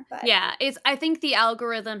lot in there. But Yeah, I think the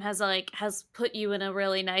algorithm has put you in a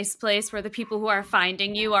really nice place where the people who are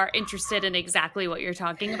finding you are interested in exactly what you're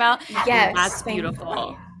talking about. yes, And that's thankfully.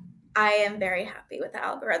 beautiful. I am very happy with the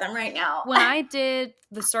algorithm right now. When I did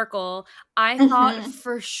the circle, I thought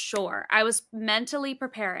for sure I was mentally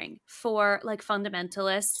preparing for like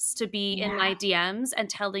fundamentalists to be in my DMs and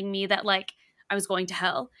telling me that like I was going to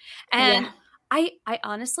hell. And I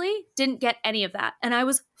honestly didn't get any of that. And I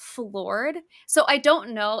was floored. So I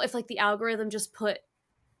don't know if like the algorithm just put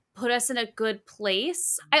us in a good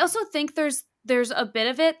place. I also think there's a bit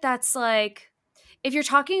of it that's like if you're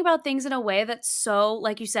talking about things in a way that's so,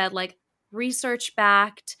 like you said, like research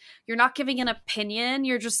backed, you're not giving an opinion,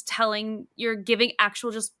 you're giving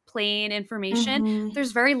actual just plain information.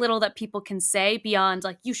 There's very little that people can say beyond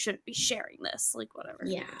like, you shouldn't be sharing this, like whatever.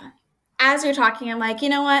 Yeah. As you're talking, I'm like, you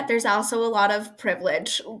know what? There's also a lot of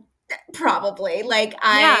privilege, probably. Like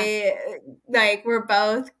like we're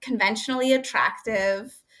both conventionally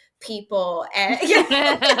attractive people and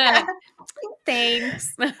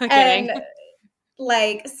thanks. and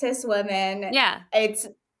like cis women. Yeah.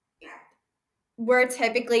 We're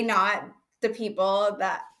typically not the people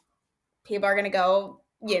that people are going to go,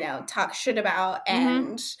 talk shit about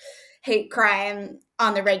and hate crime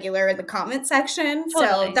on the regular in the comment section.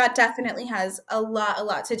 Totally. So that definitely has a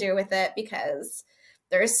lot to do with it because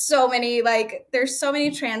there's so many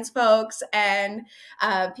trans folks and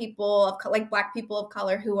people of like Black people of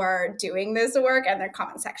color who are doing this work and their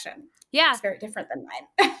comment section. Yeah. It's very different than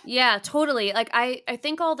mine. Yeah, totally. Like I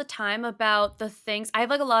think all the time about the things. I have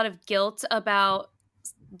like a lot of guilt about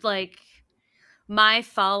like my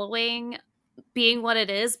following being what it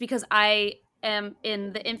is because I am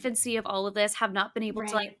in the infancy of all of this, have not been able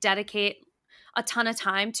to like dedicate a ton of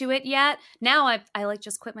time to it yet. Now I like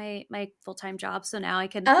just quit my full-time job. So now I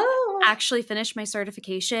can actually finish my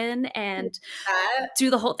certification and do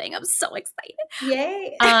the whole thing. I'm so excited.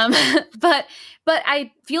 Yay. But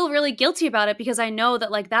I feel really guilty about it because I know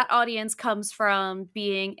that like that audience comes from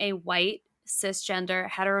being a white, cisgender,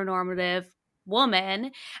 heteronormative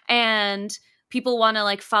woman and people want to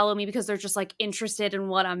like follow me because they're just like interested in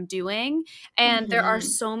what I'm doing. And there are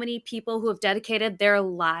so many people who have dedicated their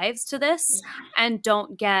lives to this and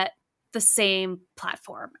don't get the same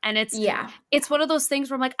platform. And it's one of those things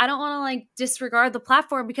where I'm like, I don't want to like disregard the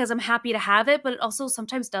platform because I'm happy to have it, but it also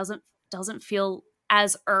sometimes doesn't feel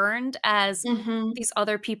as earned as these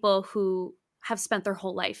other people who have spent their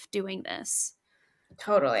whole life doing this.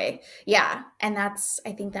 Totally. Yeah. And I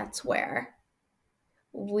think that's where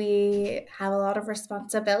we have a lot of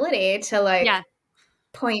responsibility to like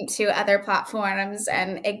point to other platforms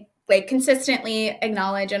and like consistently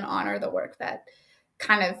acknowledge and honor the work that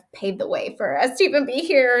kind of paved the way for us to even be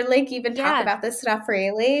here, like even talk about this stuff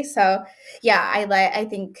freely. So yeah, I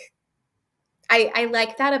think I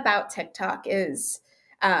like that about TikTok is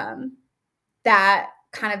that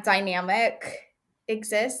kind of dynamic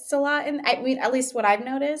exists a lot. And I mean, at least what I've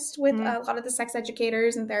noticed with a lot of the sex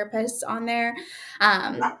educators and therapists on there,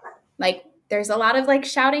 like there's a lot of like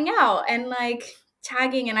shouting out and like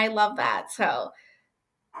tagging, and I love that. So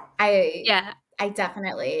I Yeah. I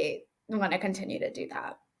definitely want to continue to do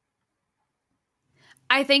that.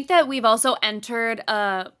 I think that we've also entered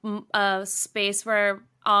a space where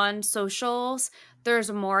on socials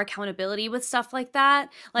there's more accountability with stuff like that.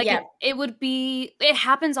 Like Yeah. it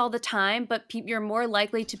happens all the time, but you're more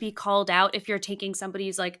likely to be called out if you're taking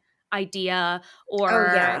somebody's like idea Oh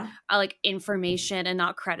or yeah. like information and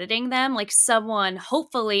not crediting them. Like someone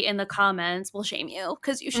hopefully in the comments will shame you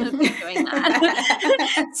because you shouldn't be doing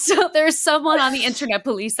that. So there's someone on the internet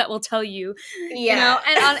police that will tell you, Yeah.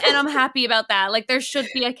 and I'm happy about that. Like there should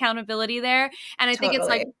be accountability there, and I think it's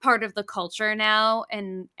like Totally. part of the culture now,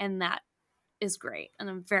 and that is great, and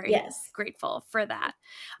I'm very Yes. grateful for that.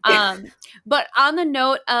 But on the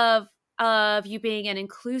note of you being an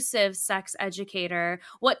inclusive sex educator,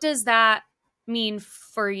 what does that mean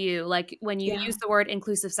for you? Like when you Yeah. use the word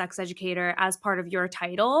inclusive sex educator as part of your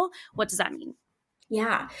title, what does that mean?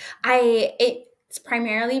 Yeah. It's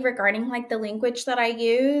primarily regarding like the language that I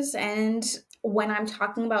use, and when I'm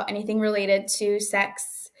talking about anything related to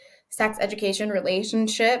sex education,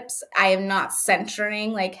 relationships, I am not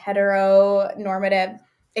centering like heteronormative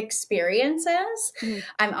experiences. Mhm.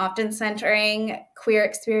 I'm often centering queer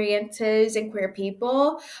experiences and queer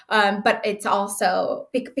people, but it's also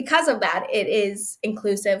because of that, it is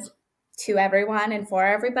inclusive to everyone and for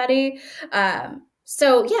everybody.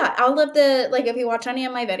 So yeah, all of the like if you watch any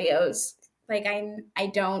of my videos, like I'm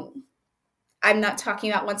not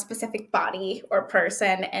talking about one specific body or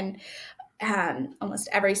person, and almost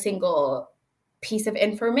every single piece of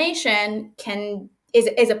information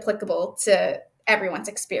is applicable to everyone's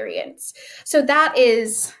experience. So that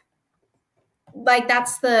is like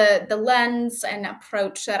that's the lens and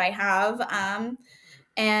approach that I have,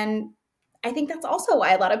 and I think that's also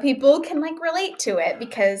why a lot of people can like relate to it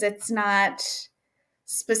because it's not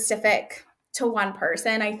specific to one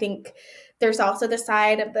person. I think there's also the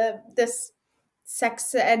side of this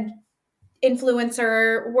sex ed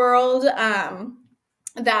influencer world,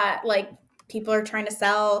 that like people are trying to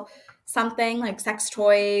sell something like sex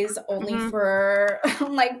toys only Mhm. for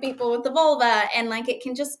like people with the vulva, and like it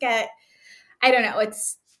can just get, I don't know,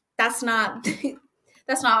 it's that's not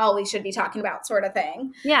that's not all we should be talking about, sort of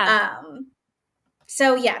thing. Yeah.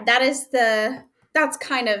 So yeah, that's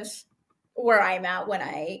kind of where I'm at when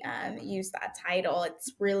I use that title.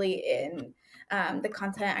 It's really in the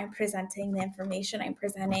content I'm presenting, the information I'm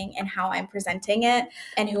presenting, and how I'm presenting it,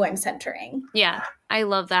 and who I'm centering. Yeah, I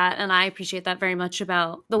love that. And I appreciate that very much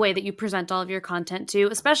about the way that you present all of your content too,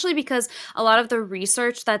 especially because a lot of the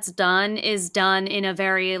research that's done is done in a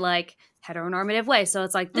very like heteronormative way. So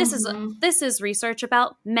it's like Mm-hmm. this is research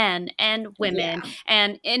about men and women. Yeah.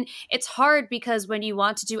 And it's hard because when you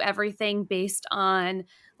want to do everything based on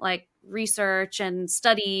like research and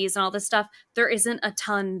studies and all this stuff, there isn't a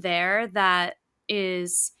ton there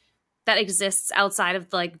is that exists outside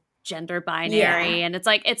of like gender Yeah. binary, and it's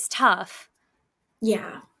like it's tough.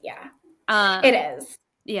 Yeah. Yeah. Uh, It is.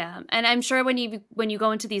 yeah, and I'm sure when you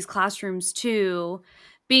go into these classrooms too,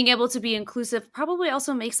 being able to be inclusive probably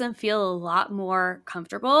also makes them feel a lot more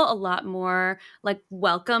comfortable, a lot more like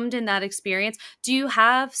welcomed in that experience. Do you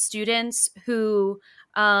have students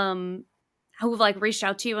um who've like reached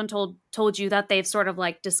out to you and told you that they've sort of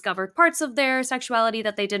like discovered parts of their sexuality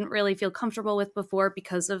that they didn't really feel comfortable with before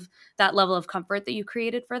because of that level of comfort that you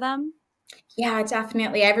created for them? Yeah,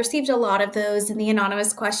 definitely. I've received a lot of those in the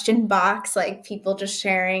anonymous question box, like people just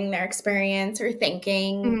sharing their experience or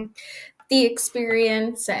thanking Mhm. the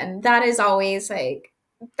experience, and that is always like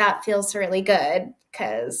that feels really good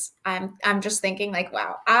because I'm just thinking like,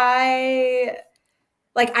 wow, I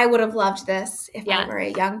would have loved this if I Yeah. were a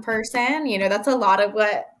young person. You know, that's a lot of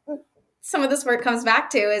what some of this work comes back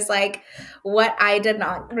to is like what I did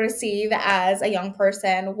not receive as a young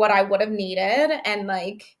person, what I would have needed, and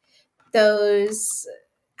like those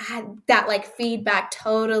that like feedback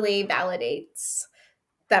totally validates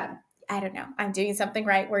that I don't know, I'm doing something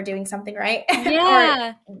right, we're doing something right, or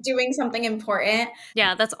Yeah. doing something important.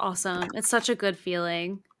 Yeah, that's awesome. It's such a good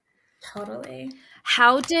feeling. Totally.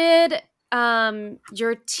 How did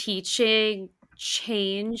your teaching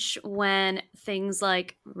change when things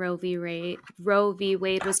like Roe v.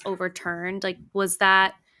 Wade was overturned? Like was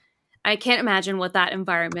that I can't imagine what that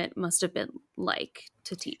environment must have been like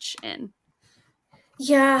to teach in.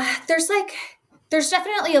 Yeah, there's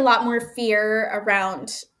definitely a lot more fear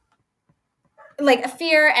around, like a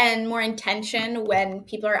fear and more intention when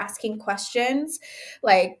people are asking questions,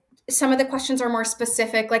 like some of the questions are more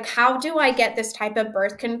specific, like how do I get this type of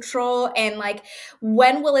birth control, and like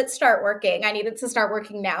when will it start working? I need it to start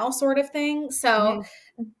working now, sort of thing. So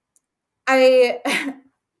Mhm. I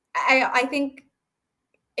I think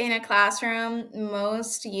in a classroom,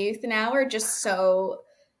 most youth now are just so,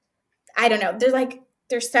 I don't know,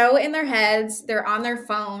 they're so in their heads, they're on their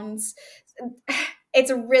phones. It's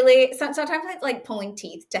really sometimes it's like pulling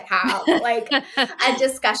teeth to have like a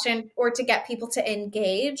discussion or to get people to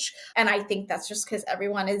engage. And I think that's just because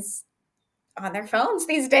everyone is on their phones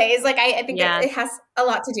these days. Like I think Yeah. it has a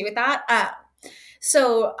lot to do with that.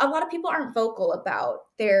 So a lot of people aren't vocal about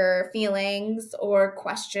their feelings or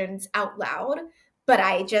questions out loud, but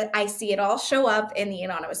I see it all show up in the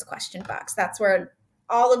anonymous question box. That's where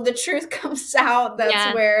all of the truth comes out. That's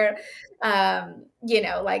Yeah. where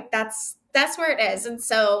like that's where it is. And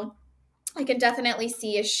so I can definitely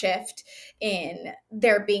see a shift in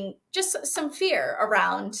there being just some fear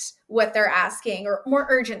around what they're asking, or more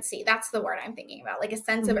urgency. That's the word I'm thinking about, like a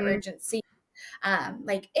sense of Mhm. urgency.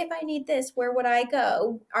 Like, if I need this, where would I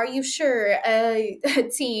go? Are you sure a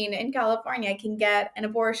teen in California can get an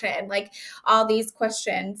abortion? Like, all these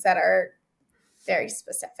questions that are very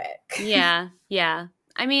specific. Yeah. Yeah.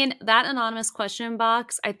 I mean, that anonymous question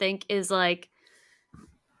box, I think, is like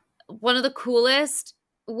one of the coolest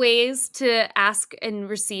ways to ask and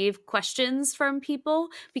receive questions from people,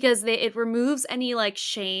 because it removes any like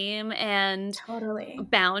shame and Totally.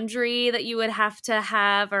 boundary that you would have,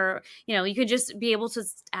 or you could just be able to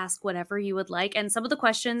ask whatever you would like. And some of the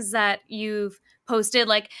questions that you've posted,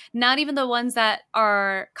 like not even the ones that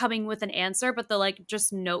are coming with an answer, but the like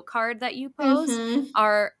just note card that you post, Hmm.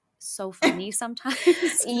 are so funny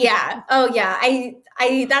sometimes. Yeah. Oh, yeah. I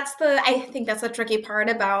think that's the tricky part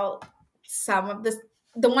about some of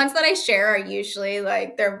the ones that I share are usually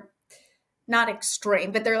like, they're not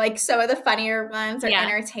extreme, but they're like some of the funnier ones or Yeah.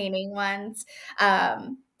 entertaining ones.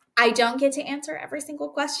 Um, I don't get to answer every single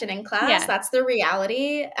question in class. Yeah. That's the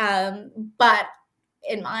reality. But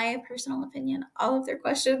in my personal opinion, all of their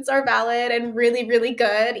questions are valid and really, really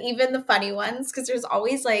good, even the funny ones, because there's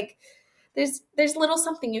always like there's little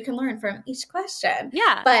something you can learn from each question.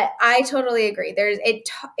 Yeah. But I totally agree.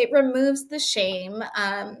 It removes the shame,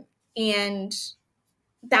 and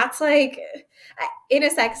that's like in a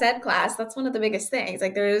sex ed class, that's one of the biggest things.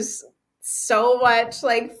 Like there's so much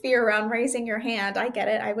like fear around raising your hand. I get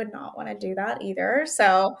it. I would not want to do that either.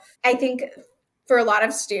 So I think for a lot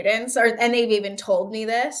of students, and they've even told me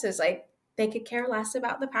this, is like they could care less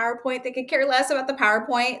about the PowerPoint. They could care less about the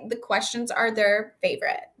PowerPoint. The questions are their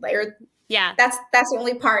favorite. Like, Yeah. that's the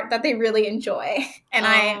only part that they really enjoy. And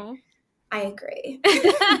Oh. I agree.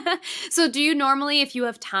 So do you normally, if you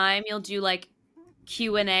have time, you'll do like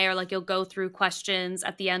Q&A, or like you'll go through questions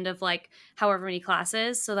at the end of like however many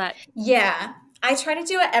classes, so that Yeah, I try to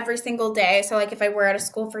do it every single day. So, like, if I were at a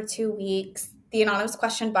school for 2 weeks, the anonymous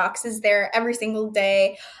question box is there every single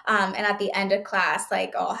day. And at the end of class,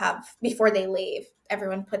 like, I'll have, before they leave,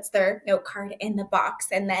 everyone puts their note card in the box,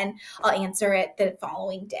 and then I'll answer it the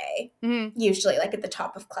following day, Mhm. usually like at the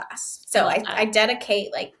top of class. I So, love I that.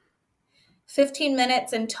 dedicate like 15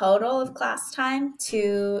 minutes in total of class time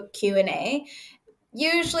to Q&A.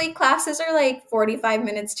 Usually classes are like 45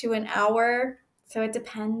 minutes to an hour, so it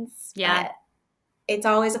depends, Yeah. but it's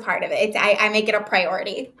always a part of it. I make it a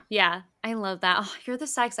priority. Yeah. I love that. Oh, you're the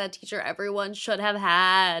sex ed teacher everyone should have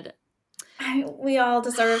had. We all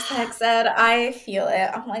deserve sex ed. I feel it.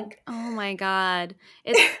 I'm like, Oh my god.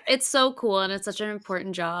 It's so cool, and it's such an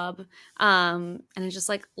important job. And I just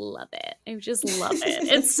like love it. I just love it.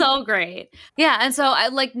 It's so great. Yeah, and so I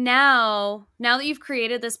like now that you've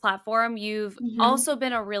created this platform, you've Mhm. also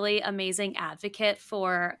been a really amazing advocate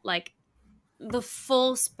for like the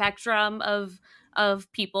full spectrum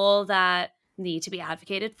of people that need to be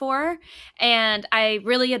advocated for. And I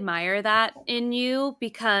really admire that in you,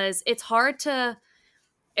 because it's hard to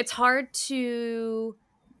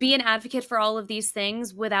be an advocate for all of these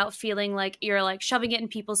things without feeling like you're like shoving it in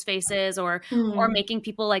people's faces, or Mm. making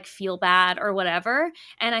people like feel bad or whatever.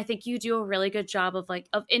 And I think you do a really good job of like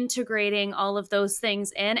of integrating all of those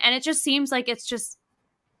things in, and it just seems like it's just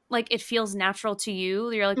like it feels natural to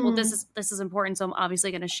you. You're like, well, this Mm. is this is important, so I'm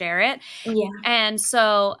obviously going to share it. Yeah. And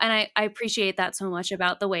I appreciate that so much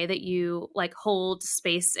about the way that you like hold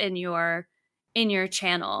space in your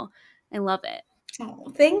channel. I love it.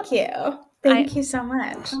 Oh, thank you. I Thank you so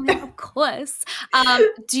much. Oh, yeah, of course.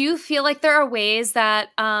 Do you feel like there are ways that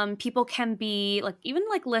people can be like, even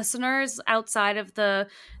like listeners outside of the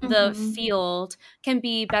Mhm. field, can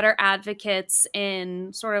be better advocates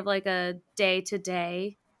in sort of like a day to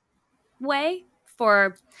day way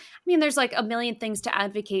for? I mean, there's like a million things to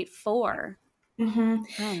advocate for. Mhm.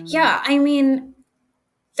 I don't know. Yeah, I mean,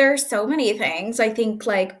 there's so many things. I think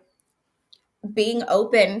like being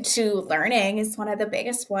open to learning is one of the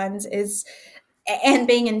biggest ones, is and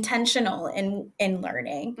being intentional in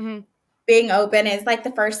learning. Mhm. Being open is like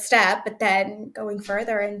the first step, but then going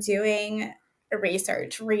further and doing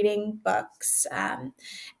research, reading books, and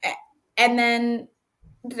then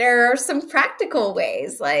there are some practical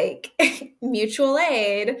ways like mutual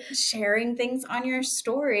aid, sharing things on your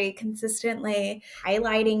story consistently,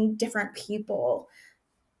 highlighting different people.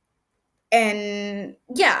 And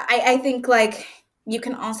yeah, I think like you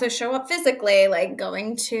can also show up physically, like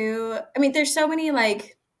going to, I mean, there's so many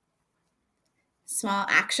like small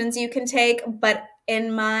actions you can take, but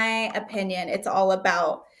in my opinion, it's all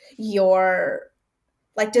about your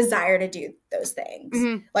like desire to do those things,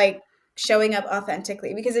 Mhm. like showing up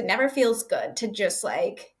authentically, because it never feels good to just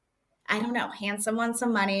like, I don't know, hand someone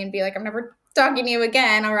some money and be like, I'm never talking to you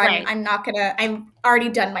again, or Right. I'm not gonna, I've already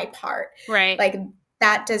done my part. Right. Like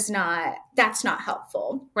that's not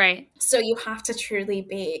helpful. Right. So you have to truly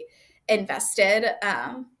be invested,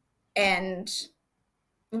 and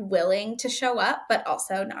willing to show up, but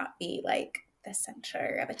also not be like the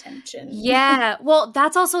center of attention. Yeah. Well,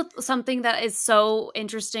 that's also something that is so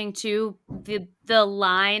interesting too, the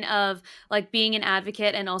line of like being an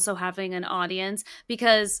advocate and also having an audience,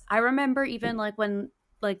 because I remember even like when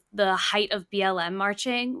like the height of BLM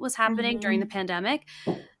marching was happening during the Mhm. pandemic,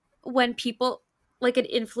 when people like an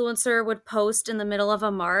influencer would post in the middle of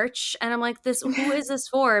a march, and I'm like, this, who is this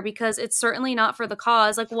for? Because it's certainly not for the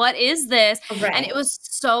cause. Like, what is this? And it Right. was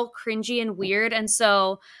so cringy and weird. And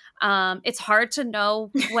so it's hard to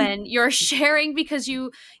know when you're sharing, because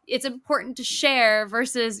it's important to share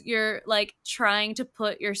versus you're like trying to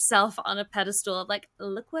put yourself on a pedestal of like,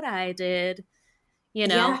 look what I did, you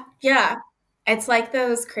know? Yeah, yeah. It's like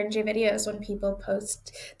those cringy videos when people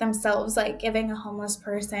post themselves like giving a homeless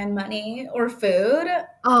person money or food.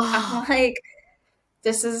 Oh, I'm like, like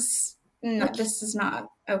this is not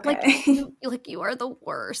Like okay. you are the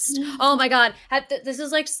worst. Oh my god. This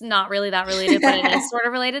is like not really that related, but it is sort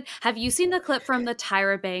of related. Have you seen the clip from the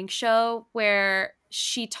Tyra Banks show where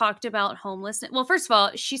she talked about homelessness? Well, first of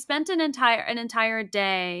all, she spent an entire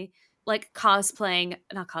day like cosplaying,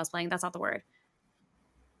 not cosplaying, that's not the word.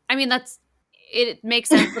 I mean, it makes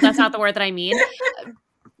sense, but that's not the word that I mean. Uh,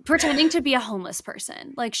 Pretending to be a homeless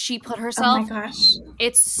person. Like she put Oh my herself, gosh.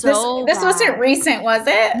 it's This so this wasn't bad. recent, was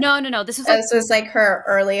it? No, no, no. This was like This was like her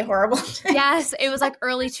early horrible Yes, days. it was like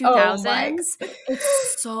early Oh my. 2000s.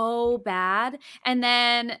 It's so bad. And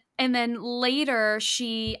then later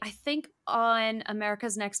she, I think on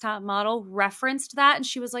America's Next Top Model, referenced that, and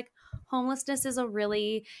she was like, homelessness is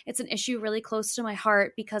it's an issue really close to my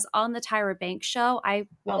heart, because on the Tyra Banks show I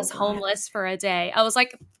Oh was God. homeless for a day. I was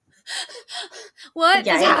like, what is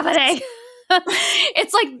Yikes. happening?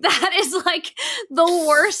 It's like that is like the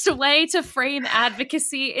worst way to frame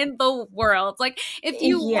advocacy in the world. Like, if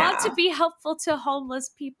you want to Yeah. be helpful to homeless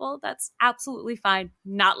people, that's absolutely fine.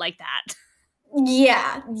 Not like that.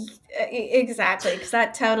 Yeah, exactly, because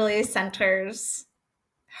that totally centers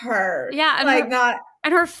her. Yeah, Like, not,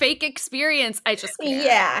 and her fake experience, I just can't.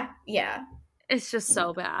 yeah, yeah. It's just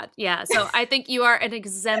so bad. Yeah. So I think you are an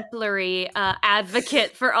exemplary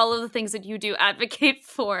advocate for all of the things that you do advocate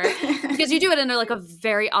for, because you do it in like a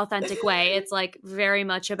very authentic way. It's like very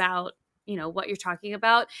much about, what you're talking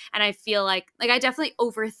about. And I feel like I definitely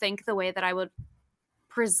overthink the way that I would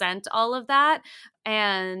present all of that.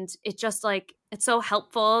 And it just like, it's so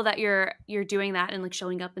helpful that you're doing that and like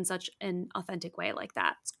showing up in such an authentic way like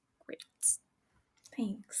that. It's great.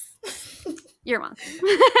 Thanks. You're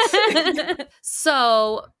welcome.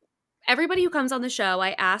 So everybody who comes on the show,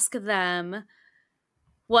 I ask them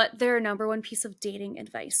what their number one piece of dating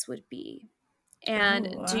advice would be. And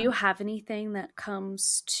do Ooh. you have anything that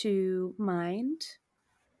comes to mind?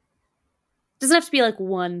 Doesn't have to be like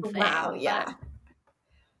one Wow, thing, but yeah.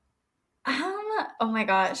 Oh my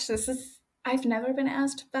gosh, I've never been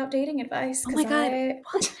asked about dating advice oh my because god,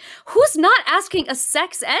 what? Who's not asking a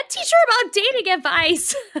sex ed teacher about dating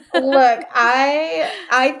advice? look,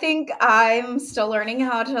 I think I'm still learning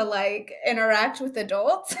how to like interact with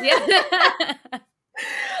adults. Yeah.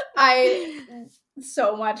 I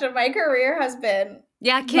So much of my career has been,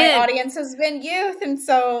 Yeah, my kid. audience has been youth, and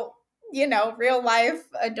so real life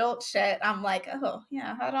adult shit, I'm like, oh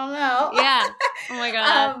yeah, I don't know. Yeah. Oh my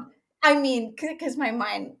god. I mean, because my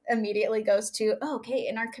mind immediately goes to, oh, okay,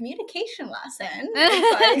 in our communication lesson,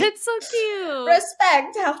 it's like It's so cute.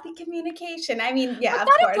 respect, healthy communication. I mean, But yeah, of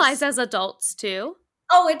that applies course. as adults too.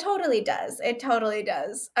 Oh, it totally does. It totally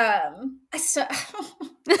does. So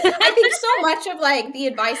I think so much of like the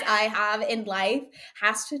advice I have in life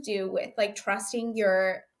has to do with like trusting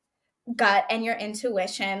your gut and your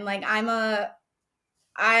intuition. Like I'm a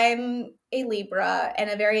Libra and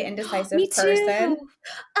a very Me indecisive too. person.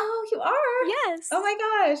 Oh, you are? Yes. Oh my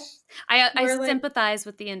gosh. I We're like, sympathize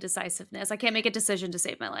with the indecisiveness. I can't make a decision to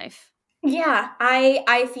save my life. yeah,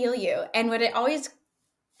 I feel you. And what it always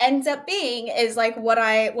ends up being is like what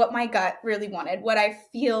my gut really wanted, what I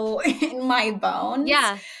feel in my bones.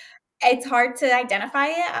 Yeah. It's hard to identify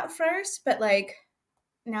it at first, but like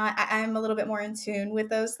now I'm a little bit more in tune with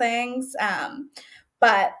those things.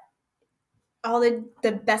 But all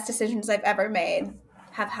the best decisions I've ever made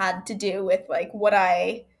have had to do with like what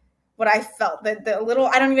I felt, the little,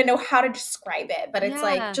 I don't even know how to describe it, but it's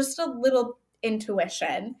like Yeah. just a little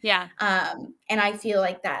intuition. Yeah. And I feel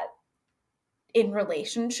like that in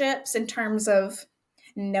relationships, in terms of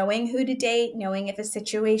knowing who to date, knowing if a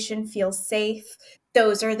situation feels safe,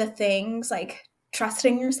 those are the things, like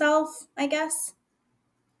trusting yourself, I guess.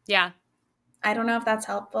 Yeah. I don't know if that's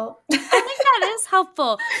helpful. I think that is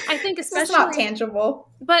helpful. I think It's just not especially, tangible.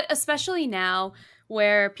 but especially now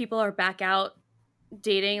where people are back out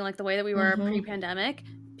dating like the way that we were Mm-hmm. pre-pandemic,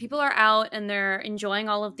 people are out and they're enjoying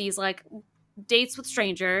all of these like dates with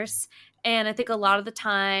strangers. And I think a lot of the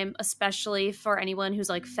time, especially for anyone who's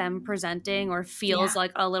like femme presenting or feels Yeah.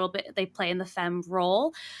 like a little bit they play in the femme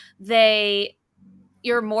role,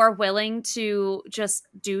 you're more willing to just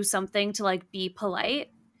do something to like be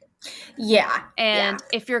polite. Yeah. Yeah. And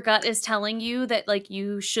if your gut is telling you that like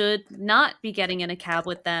you should not be getting in a cab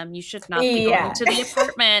with them, you should not be going Yeah. to the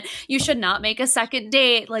apartment, you should not make a second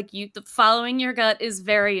date, like following your gut is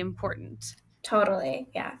very important. Totally.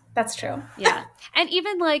 Yeah. That's true. Yeah. And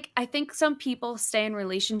even like I think some people stay in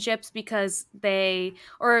relationships because they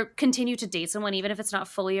or continue to date someone even if it's not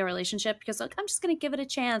fully a relationship because like I'm just going to give it a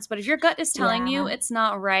chance, but if your gut is telling you Yeah. it's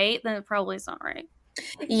not right, then it probably is not right.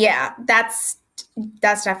 Yeah. That's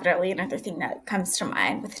definitely another thing that comes to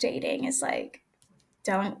mind with dating is like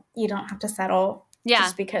you don't have to settle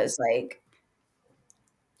just because like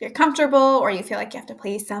you're comfortable or you feel like you have to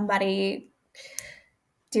please somebody.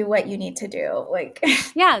 Do what you need to do. Like,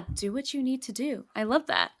 Yeah, do what you need to do. I love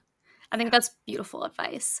that. I think that's beautiful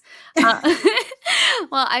advice. Well,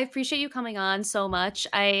 I appreciate you coming on so much.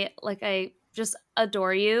 I just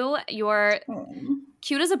adore you. You're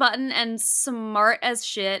cute as a button and smart as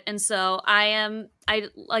shit. And so I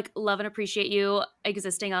like love and appreciate you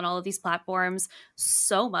existing on all of these platforms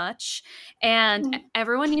so much. And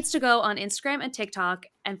everyone needs to go on Instagram and TikTok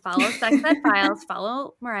and follow Sex Ed Files,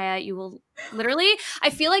 follow Mariah. You will literally, I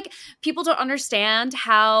feel like people don't understand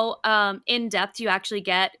how in depth you actually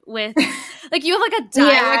get with like you have like a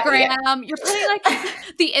diagram. Yeah. You're putting like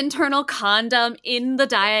the internal condom in the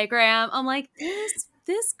diagram. I'm like,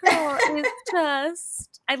 this girl is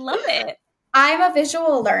just, I love it. I'm a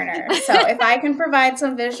visual learner. So if I can provide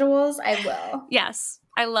some visuals, I will. Yes.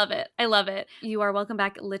 I love it. I love it. You are welcome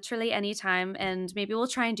back literally anytime. And maybe we'll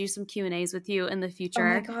try and do some Q&As with you in the future.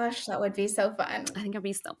 Oh my gosh, that would be so fun. I think it'd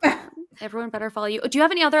be so fun. Everyone better follow you. Do you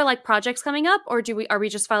have any other like projects coming up or are we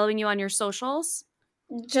just following you on your socials?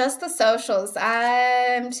 Just the socials.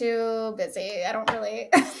 I'm too busy. I don't really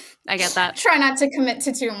I get that. Try not to commit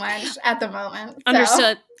to too much at the moment.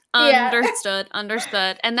 Understood. So, yeah.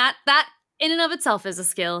 Understood. And that in and of itself is a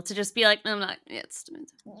skill to just be like, I'm not, it's.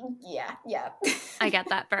 Yeah. I get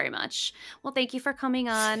that very much. Well, thank you for coming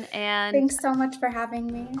on. And thanks so much for having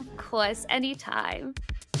me. Of course, anytime.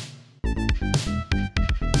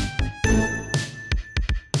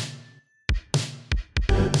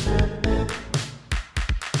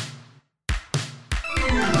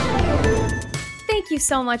 Thank you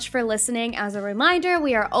so much for listening. As a reminder,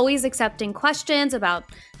 we are always accepting questions about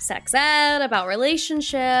sex ed, about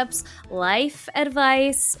relationships, life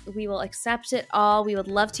advice. We will accept it all. We would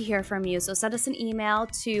love to hear from you. So send us an email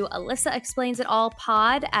to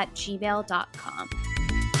alyssaexplainsitalpod@gmail.com.